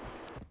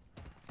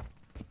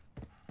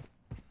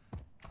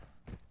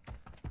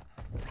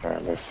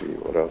 Alright, let's see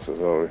what else is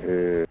over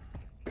here.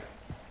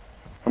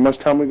 How much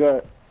time we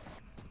got?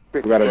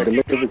 We got a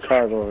delivery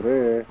cargo over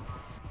there.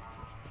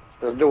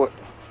 Let's do it.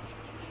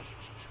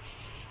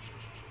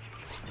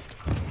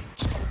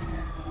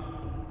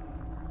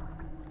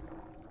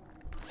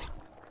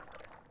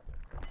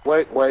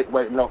 Wait,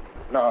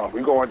 no,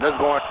 we going. Let's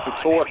go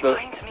toward the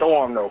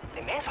storm, though.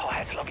 The mess hall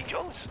has Lucky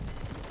Joe's.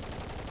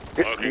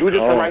 You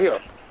just come right here.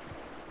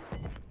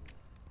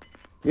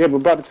 Yeah,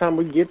 but by the time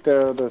we get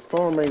there, the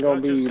storm ain't gonna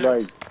be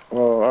like.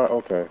 Oh,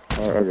 okay.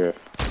 I guess.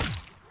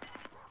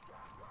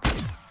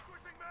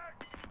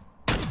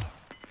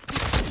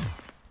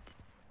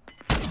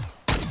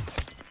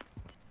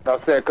 I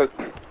said, cause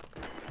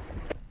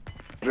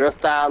just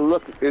style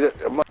look, a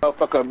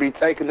motherfucker be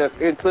taking us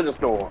into the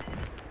storm.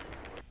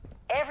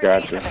 Every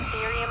Gotcha. piece of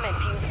Ethereum and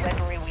fused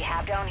weaponry we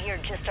have down here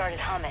just started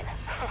humming.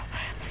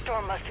 The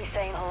storm must be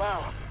saying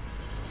hello.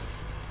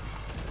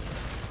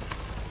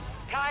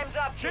 Time's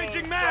up,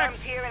 Changing team. mags!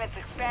 Storm's here and it's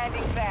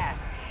expanding fast.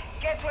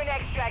 Get to an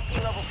extract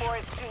kilo before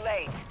it's too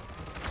late.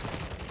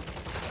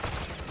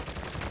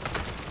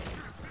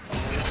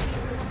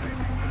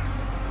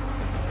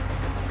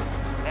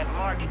 That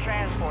marked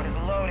transport is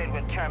loaded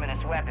with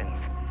Terminus weapons.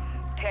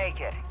 Take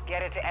it.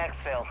 Get it to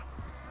exfil.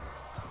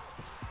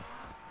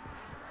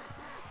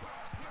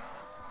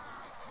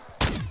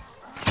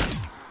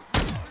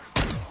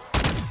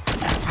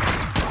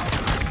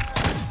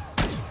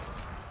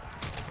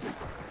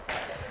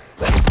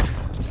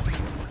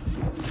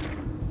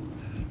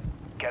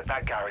 Get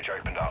that garage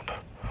opened up.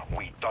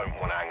 We don't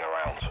want to hang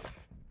around.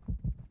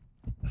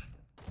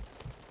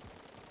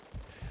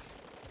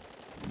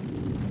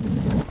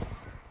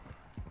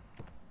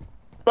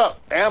 Fuck,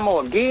 ammo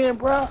again,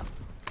 bruh?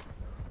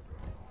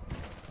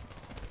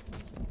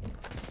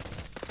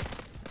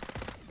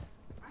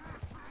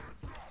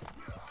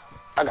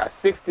 I got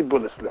 60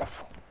 bullets left.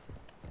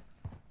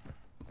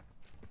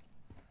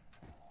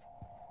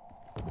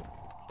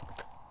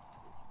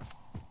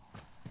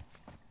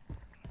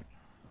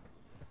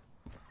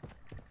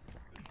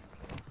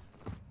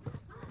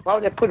 Why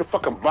would they put a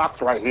fucking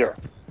box right here?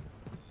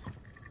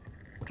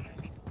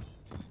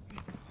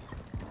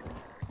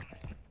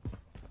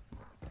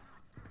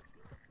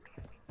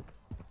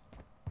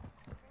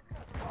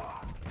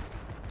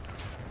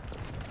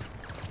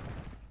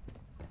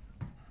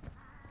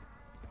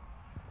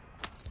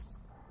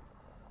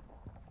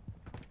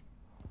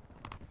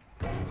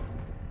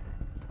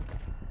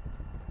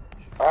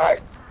 All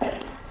right.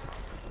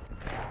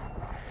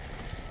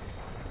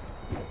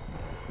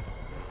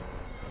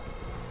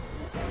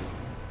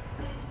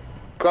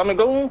 Come and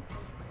go.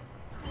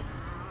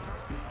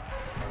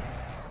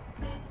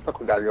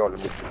 Fuck, we gotta go to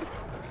the mission.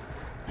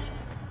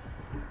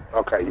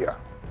 Okay, yeah.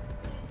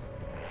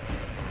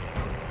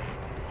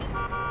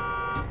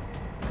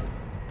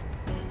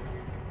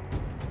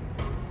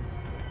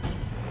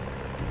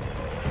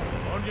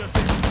 On your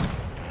six.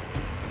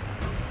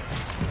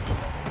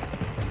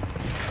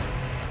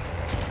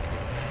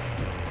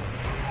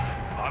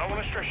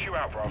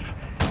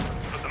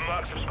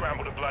 Mercs have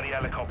scrambled a bloody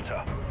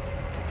helicopter.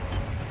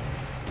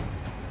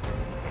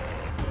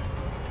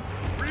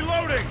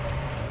 Reloading!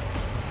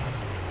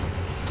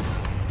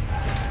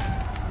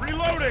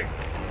 Reloading!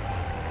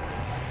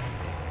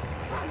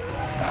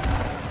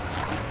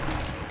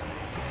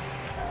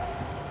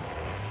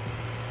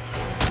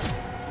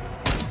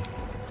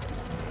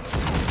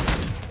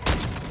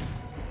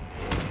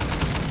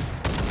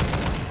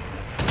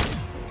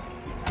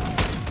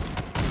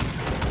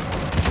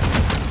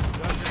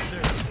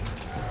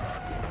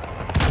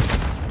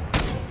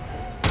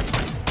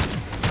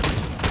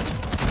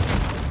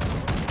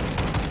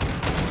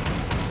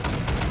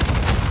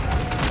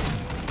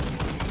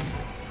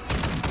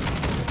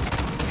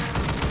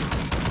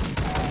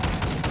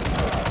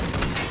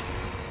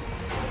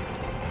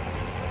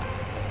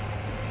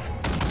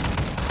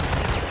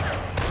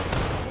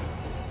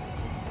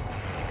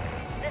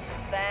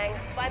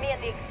 Find me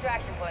at the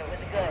extraction point with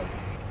the goods.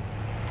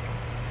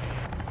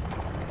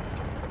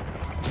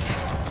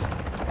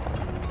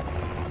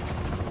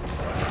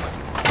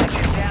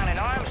 You're down an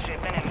arms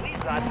shipment and we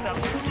got some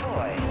new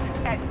toys.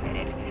 Admit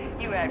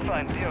it, you had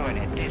fun doing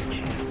it, didn't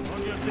you?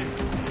 On your six.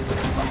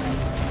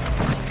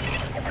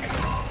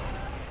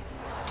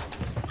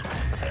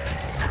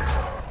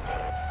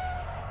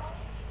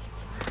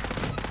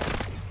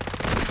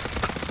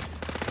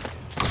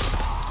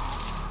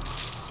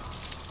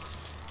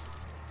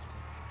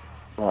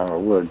 Oh,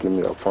 would give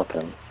me a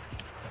fucking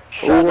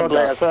Shot the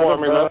blast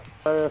formula.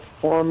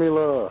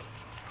 Formula.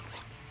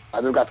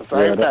 I just got the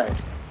same thing.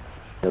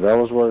 Yeah, that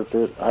was worth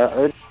it.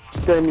 It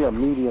gave me a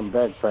medium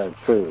backpack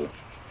too.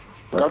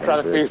 I'm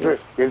trying to see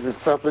if is it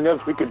something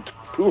else we could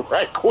do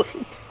right quick.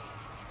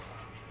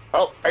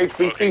 Oh,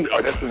 HVT.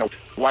 Oh, that's in the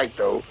white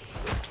though.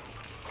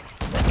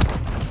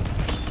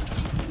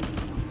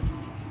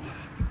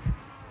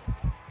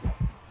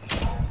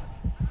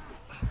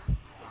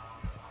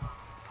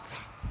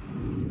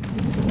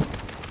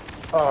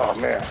 Oh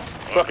man.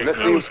 Fuck it, That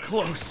was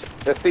close.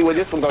 let's see where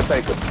this one's gonna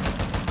take us.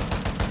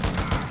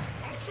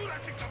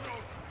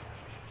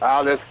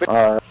 Let's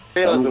Alright,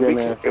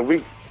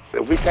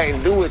 if we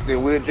can't do it,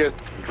 then we'll just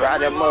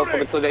drive that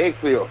motherfucker to the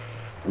exfil.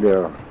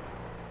 yeah.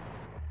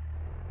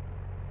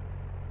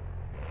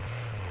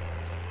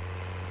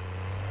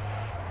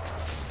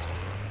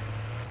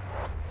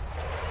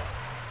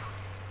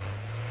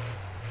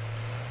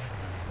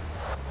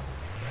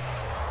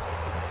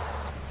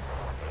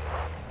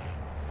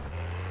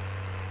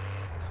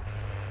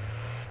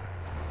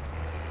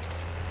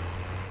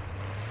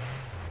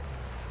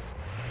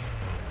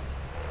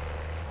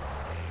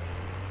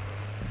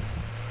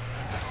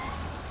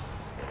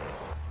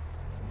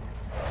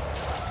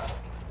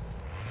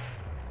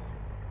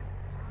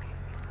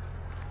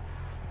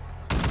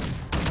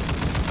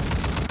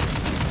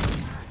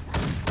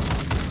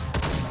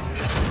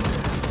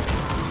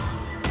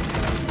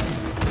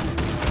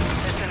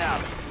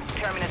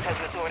 Terminus has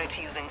resorted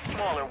to using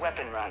smaller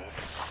weapon runs.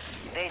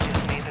 They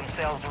just made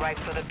themselves ripe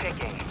for the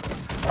picking.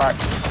 Alright.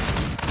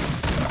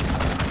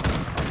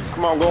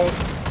 Come on, go.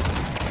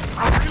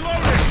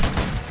 Reloading!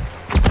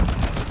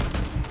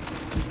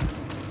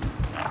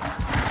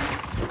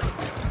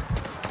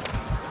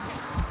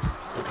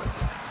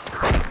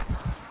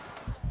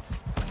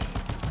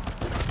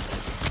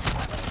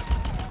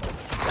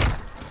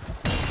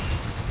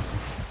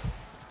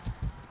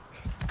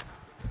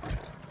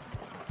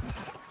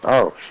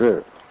 Oh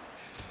shit.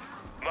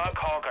 Merc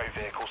cargo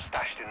vehicle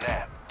stashed in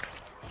there.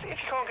 See if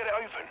you can't get it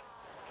open.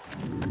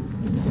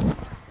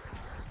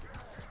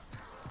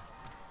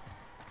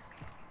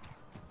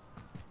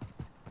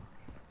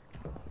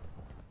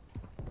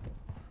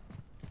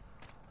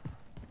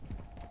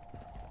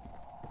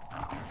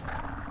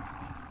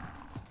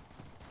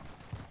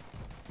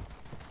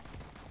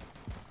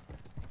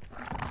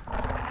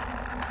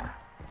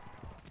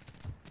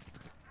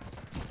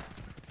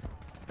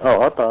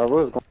 Oh, I thought I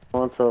was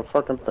going to a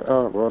fucking thing.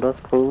 Oh, well,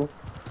 that's cool.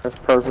 That's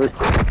perfect.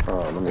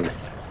 Oh, let me.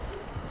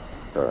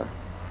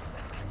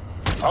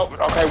 Oh,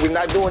 okay, we're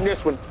not doing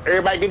this one.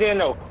 Everybody get in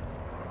though.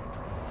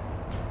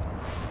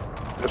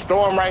 The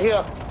storm right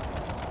here.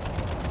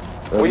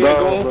 Let's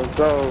go. Let's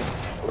go.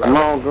 Come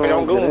on, go.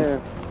 Don't go. Get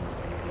in.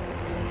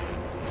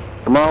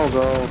 Come on,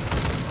 go.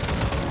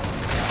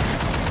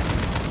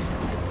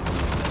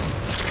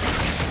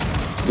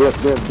 Dip.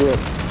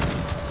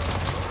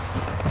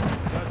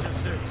 Gotcha,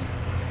 6.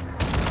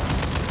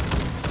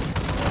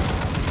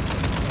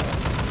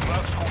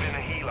 Merc's called in a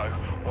helo.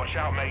 Watch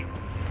out, mate.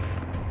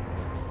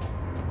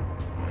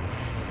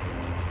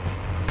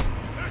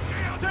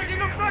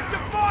 Taking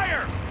effective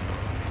fire!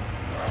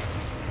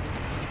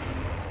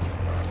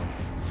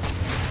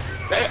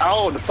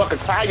 Oh, the fucking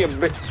tire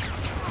bit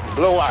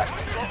blew out.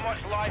 Not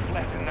much life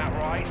left in that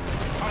ride.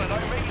 I don't know,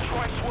 maybe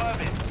try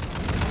swerving.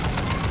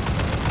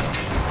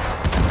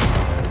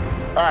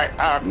 Alright,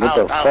 Get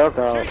the fuck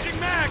out. Changing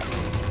mags!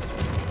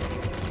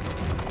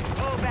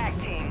 Pull back,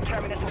 team.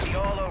 Terminus will be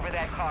all over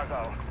that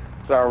cargo.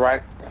 It's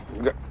alright.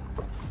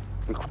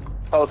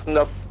 Close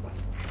enough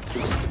to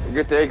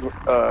get the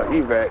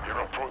evac.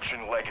 You're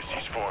approaching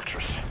Legacy's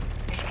fortress.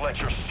 These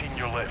Fletcher,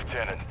 senior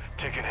lieutenant.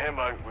 Taking him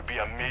out would be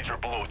a major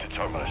blow to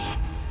Terminus.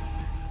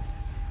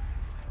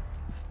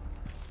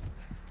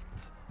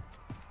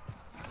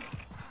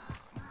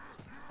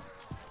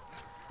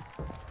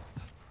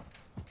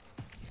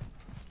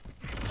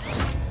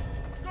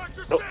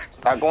 Nope.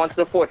 Not going to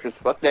the fortress.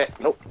 Fuck that.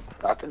 Nope.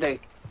 Not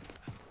today.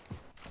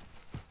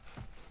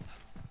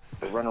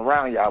 They run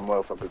around y'all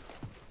motherfuckers.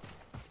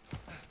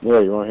 Yeah,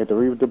 you want to hit the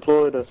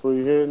redeploy? That's where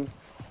you heading?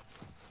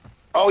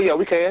 Oh yeah,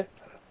 we can.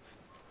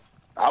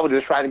 I was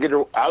just trying to get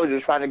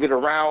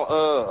around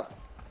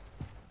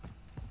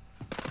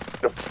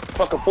the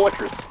fucking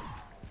fortress.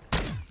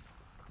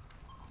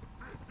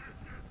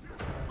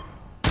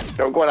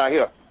 So we're going out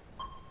here.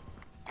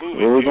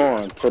 Where we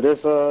going? To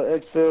this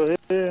exfil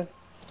here?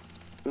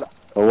 No.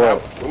 Or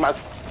what? We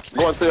might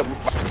go to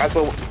might as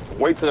well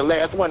wait to the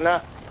last one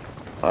now.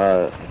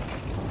 Alright.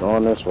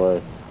 Going this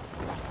way.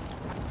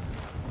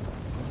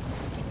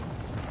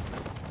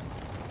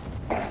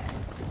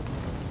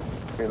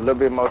 Need a little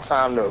bit more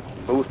time to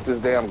boost this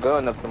damn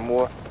gun up some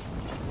more.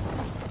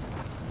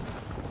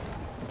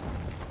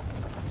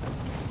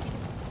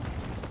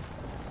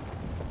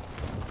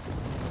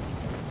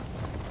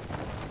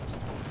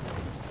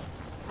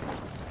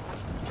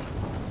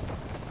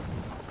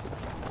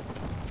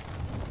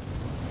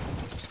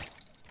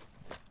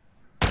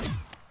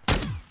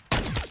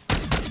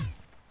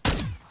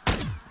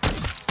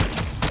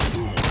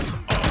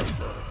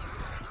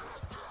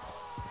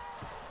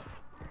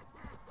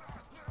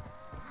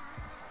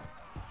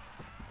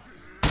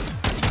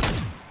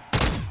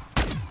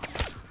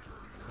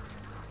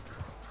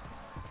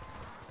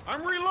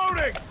 I'm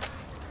reloading!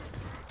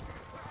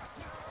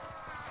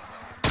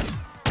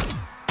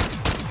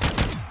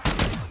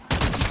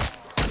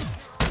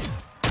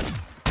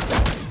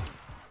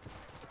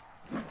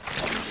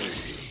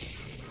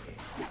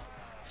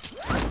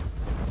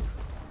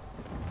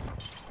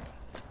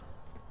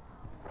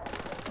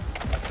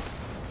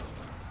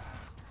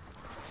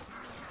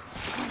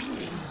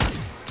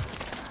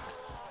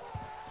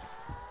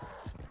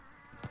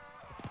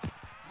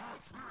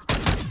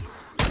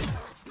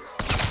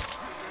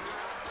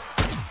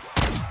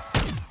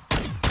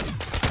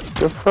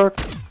 The fuck?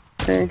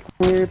 Can't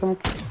hear them.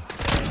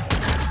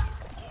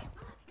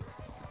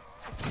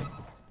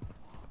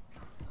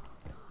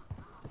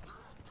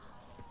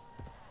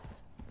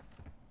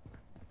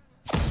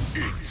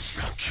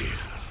 Insta-kill.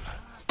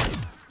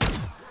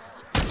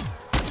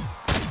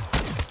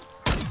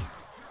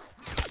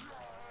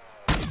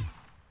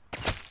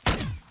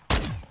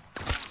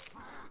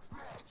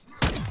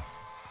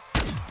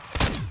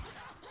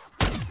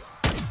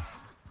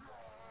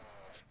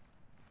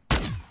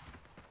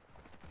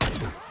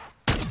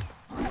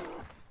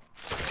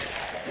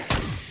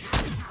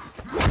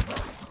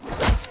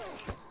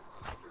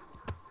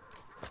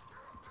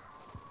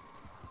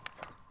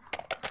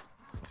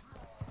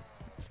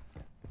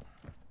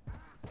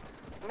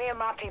 Me and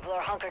my people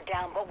are hunkered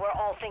down, but we're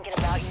all thinking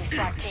about you,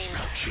 SWAT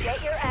team.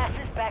 Get your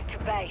asses back to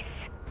base.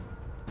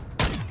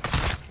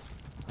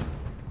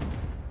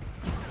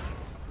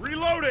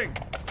 Reloading!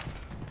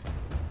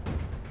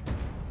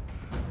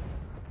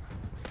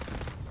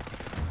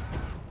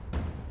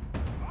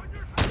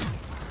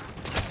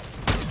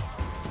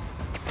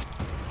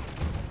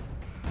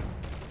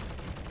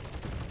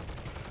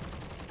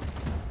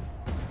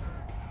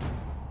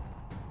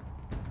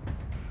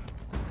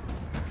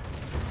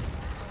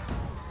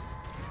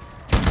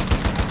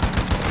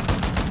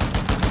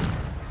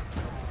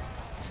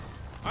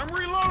 I'm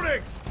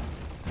reloading!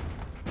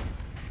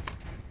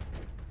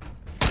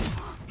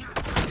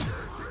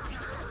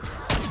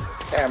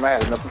 Damn, I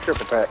had enough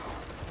triple pack.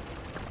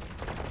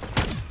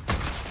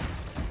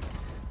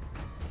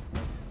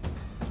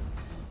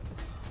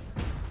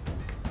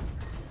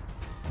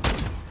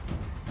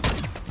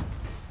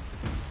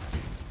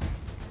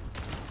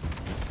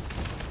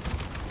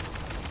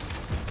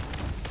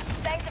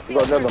 You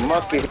got another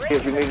monkey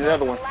if you need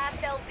another one.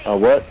 A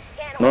what?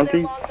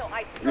 Monkey?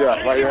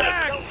 Yeah, right here.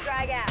 Max!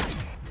 Drag out.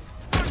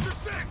 Fletcher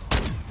 6!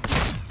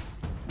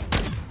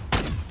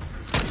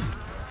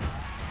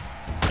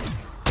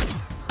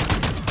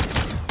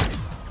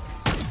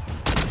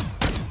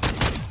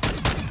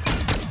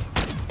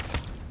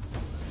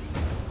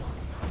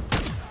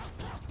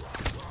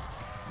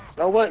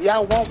 You know what?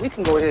 Y'all want? We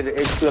can go ahead and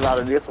exfil out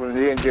of this one and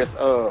then just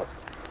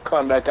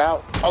come back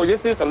out. Oh,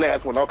 this is the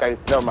last one. Okay,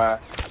 never mind.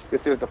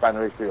 This is the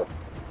final exfil.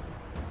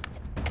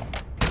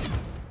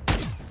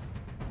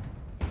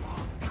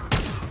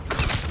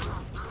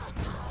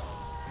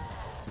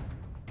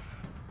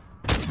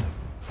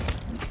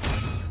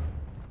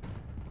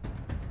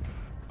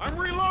 I'm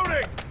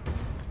reloading!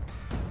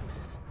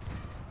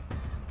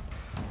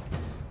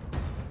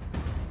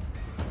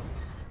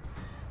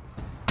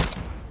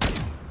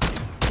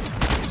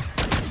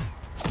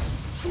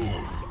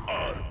 Full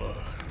armor.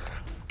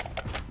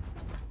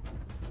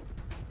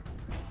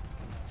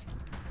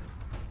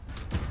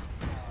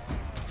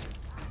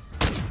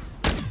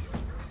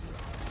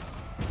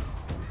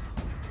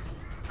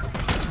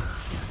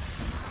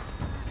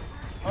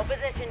 Hold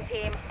position,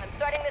 team. I'm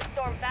starting this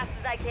storm fast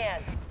as I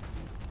can.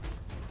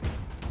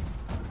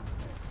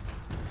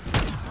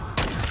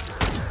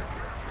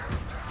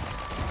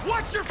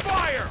 Watch your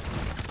fire!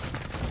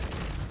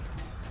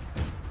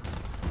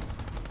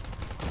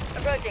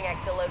 Approaching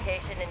exfil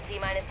location in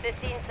T-minus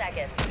 15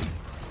 seconds.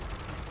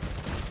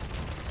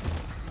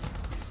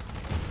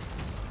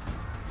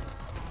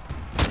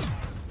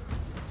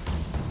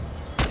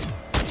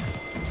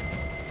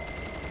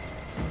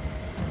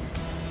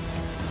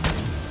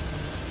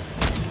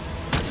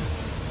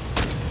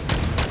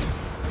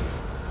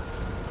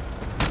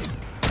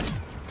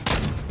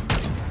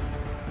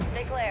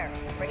 Stay clear.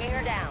 Bringing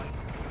her down.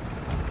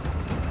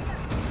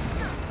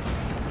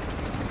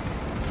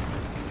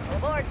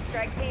 Aboard,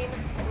 strike team,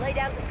 and lay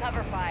down some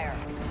cover fire.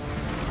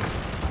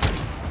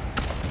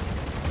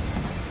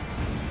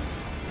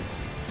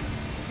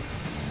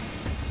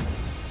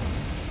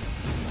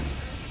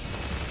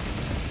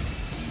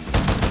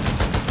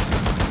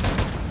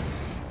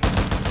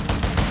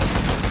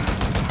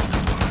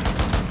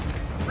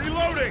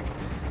 Reloading!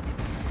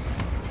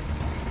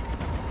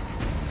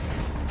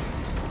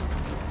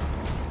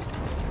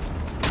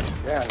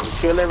 Yeah, you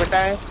kill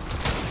everything.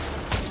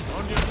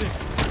 On your six.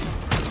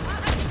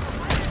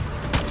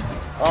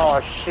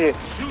 Oh shit.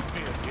 Shoot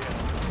me again.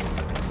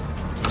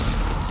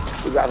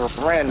 We got a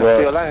random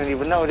What? field. I didn't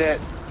even know that.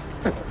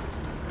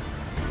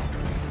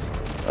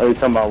 Are you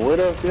talking about with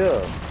us? Yeah.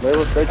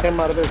 They came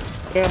out of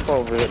this camp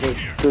over here,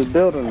 this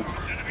building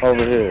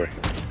over here.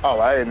 Oh,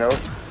 I didn't know.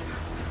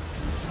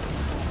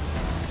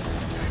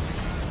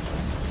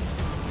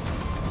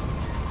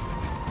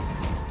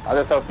 I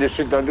just hope this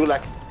shit don't do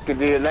like it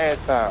did last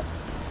time.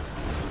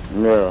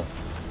 Yeah.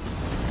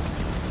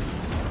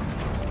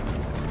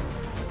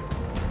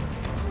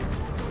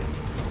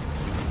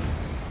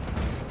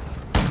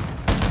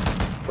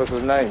 What's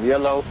his name?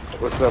 Yellow?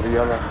 What's up,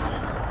 Yellow?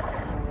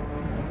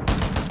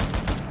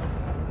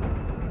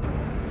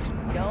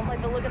 Don't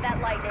like the look of that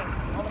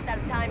lightning. Almost out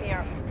of time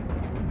here.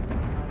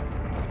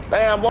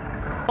 Damn, what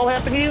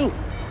happened to you?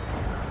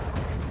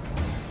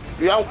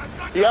 Y'all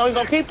ain't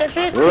gonna keep that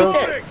shit? Well,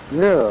 Keep that.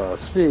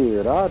 yeah,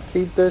 shit, I'll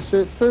keep that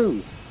shit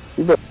too.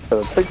 You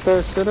better pick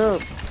that shit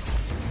up.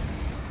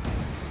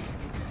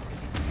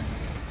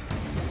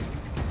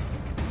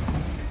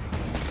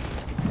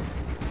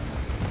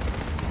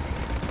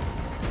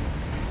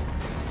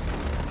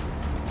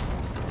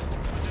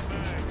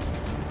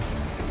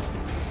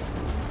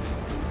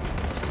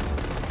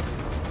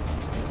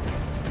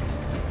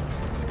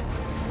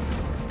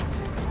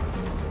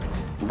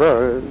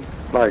 Bro,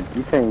 like,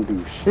 you can't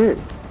do shit.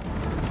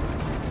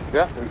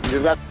 Yeah, you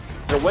just got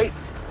to wait.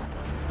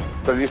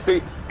 Cause you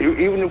see,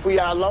 even if we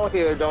are alone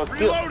here, it don't skip.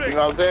 Reloading. You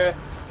know what I'm saying?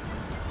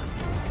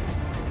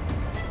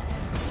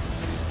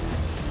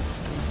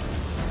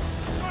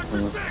 Watch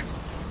your six!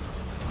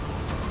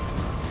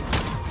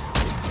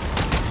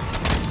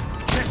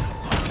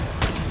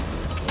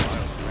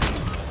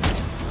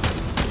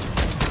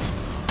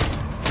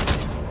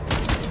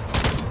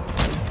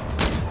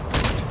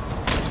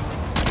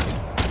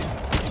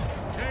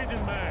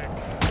 Changing mag.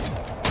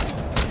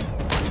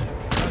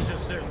 Watch your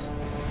six.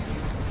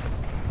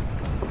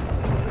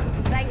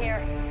 Bang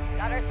here.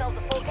 Got ourselves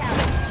a full count.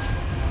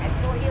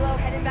 Exfil helo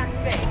headed back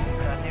to base.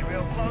 Cut it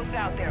real close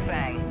out there,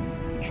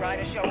 Bang. Try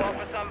to show off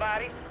for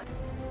somebody?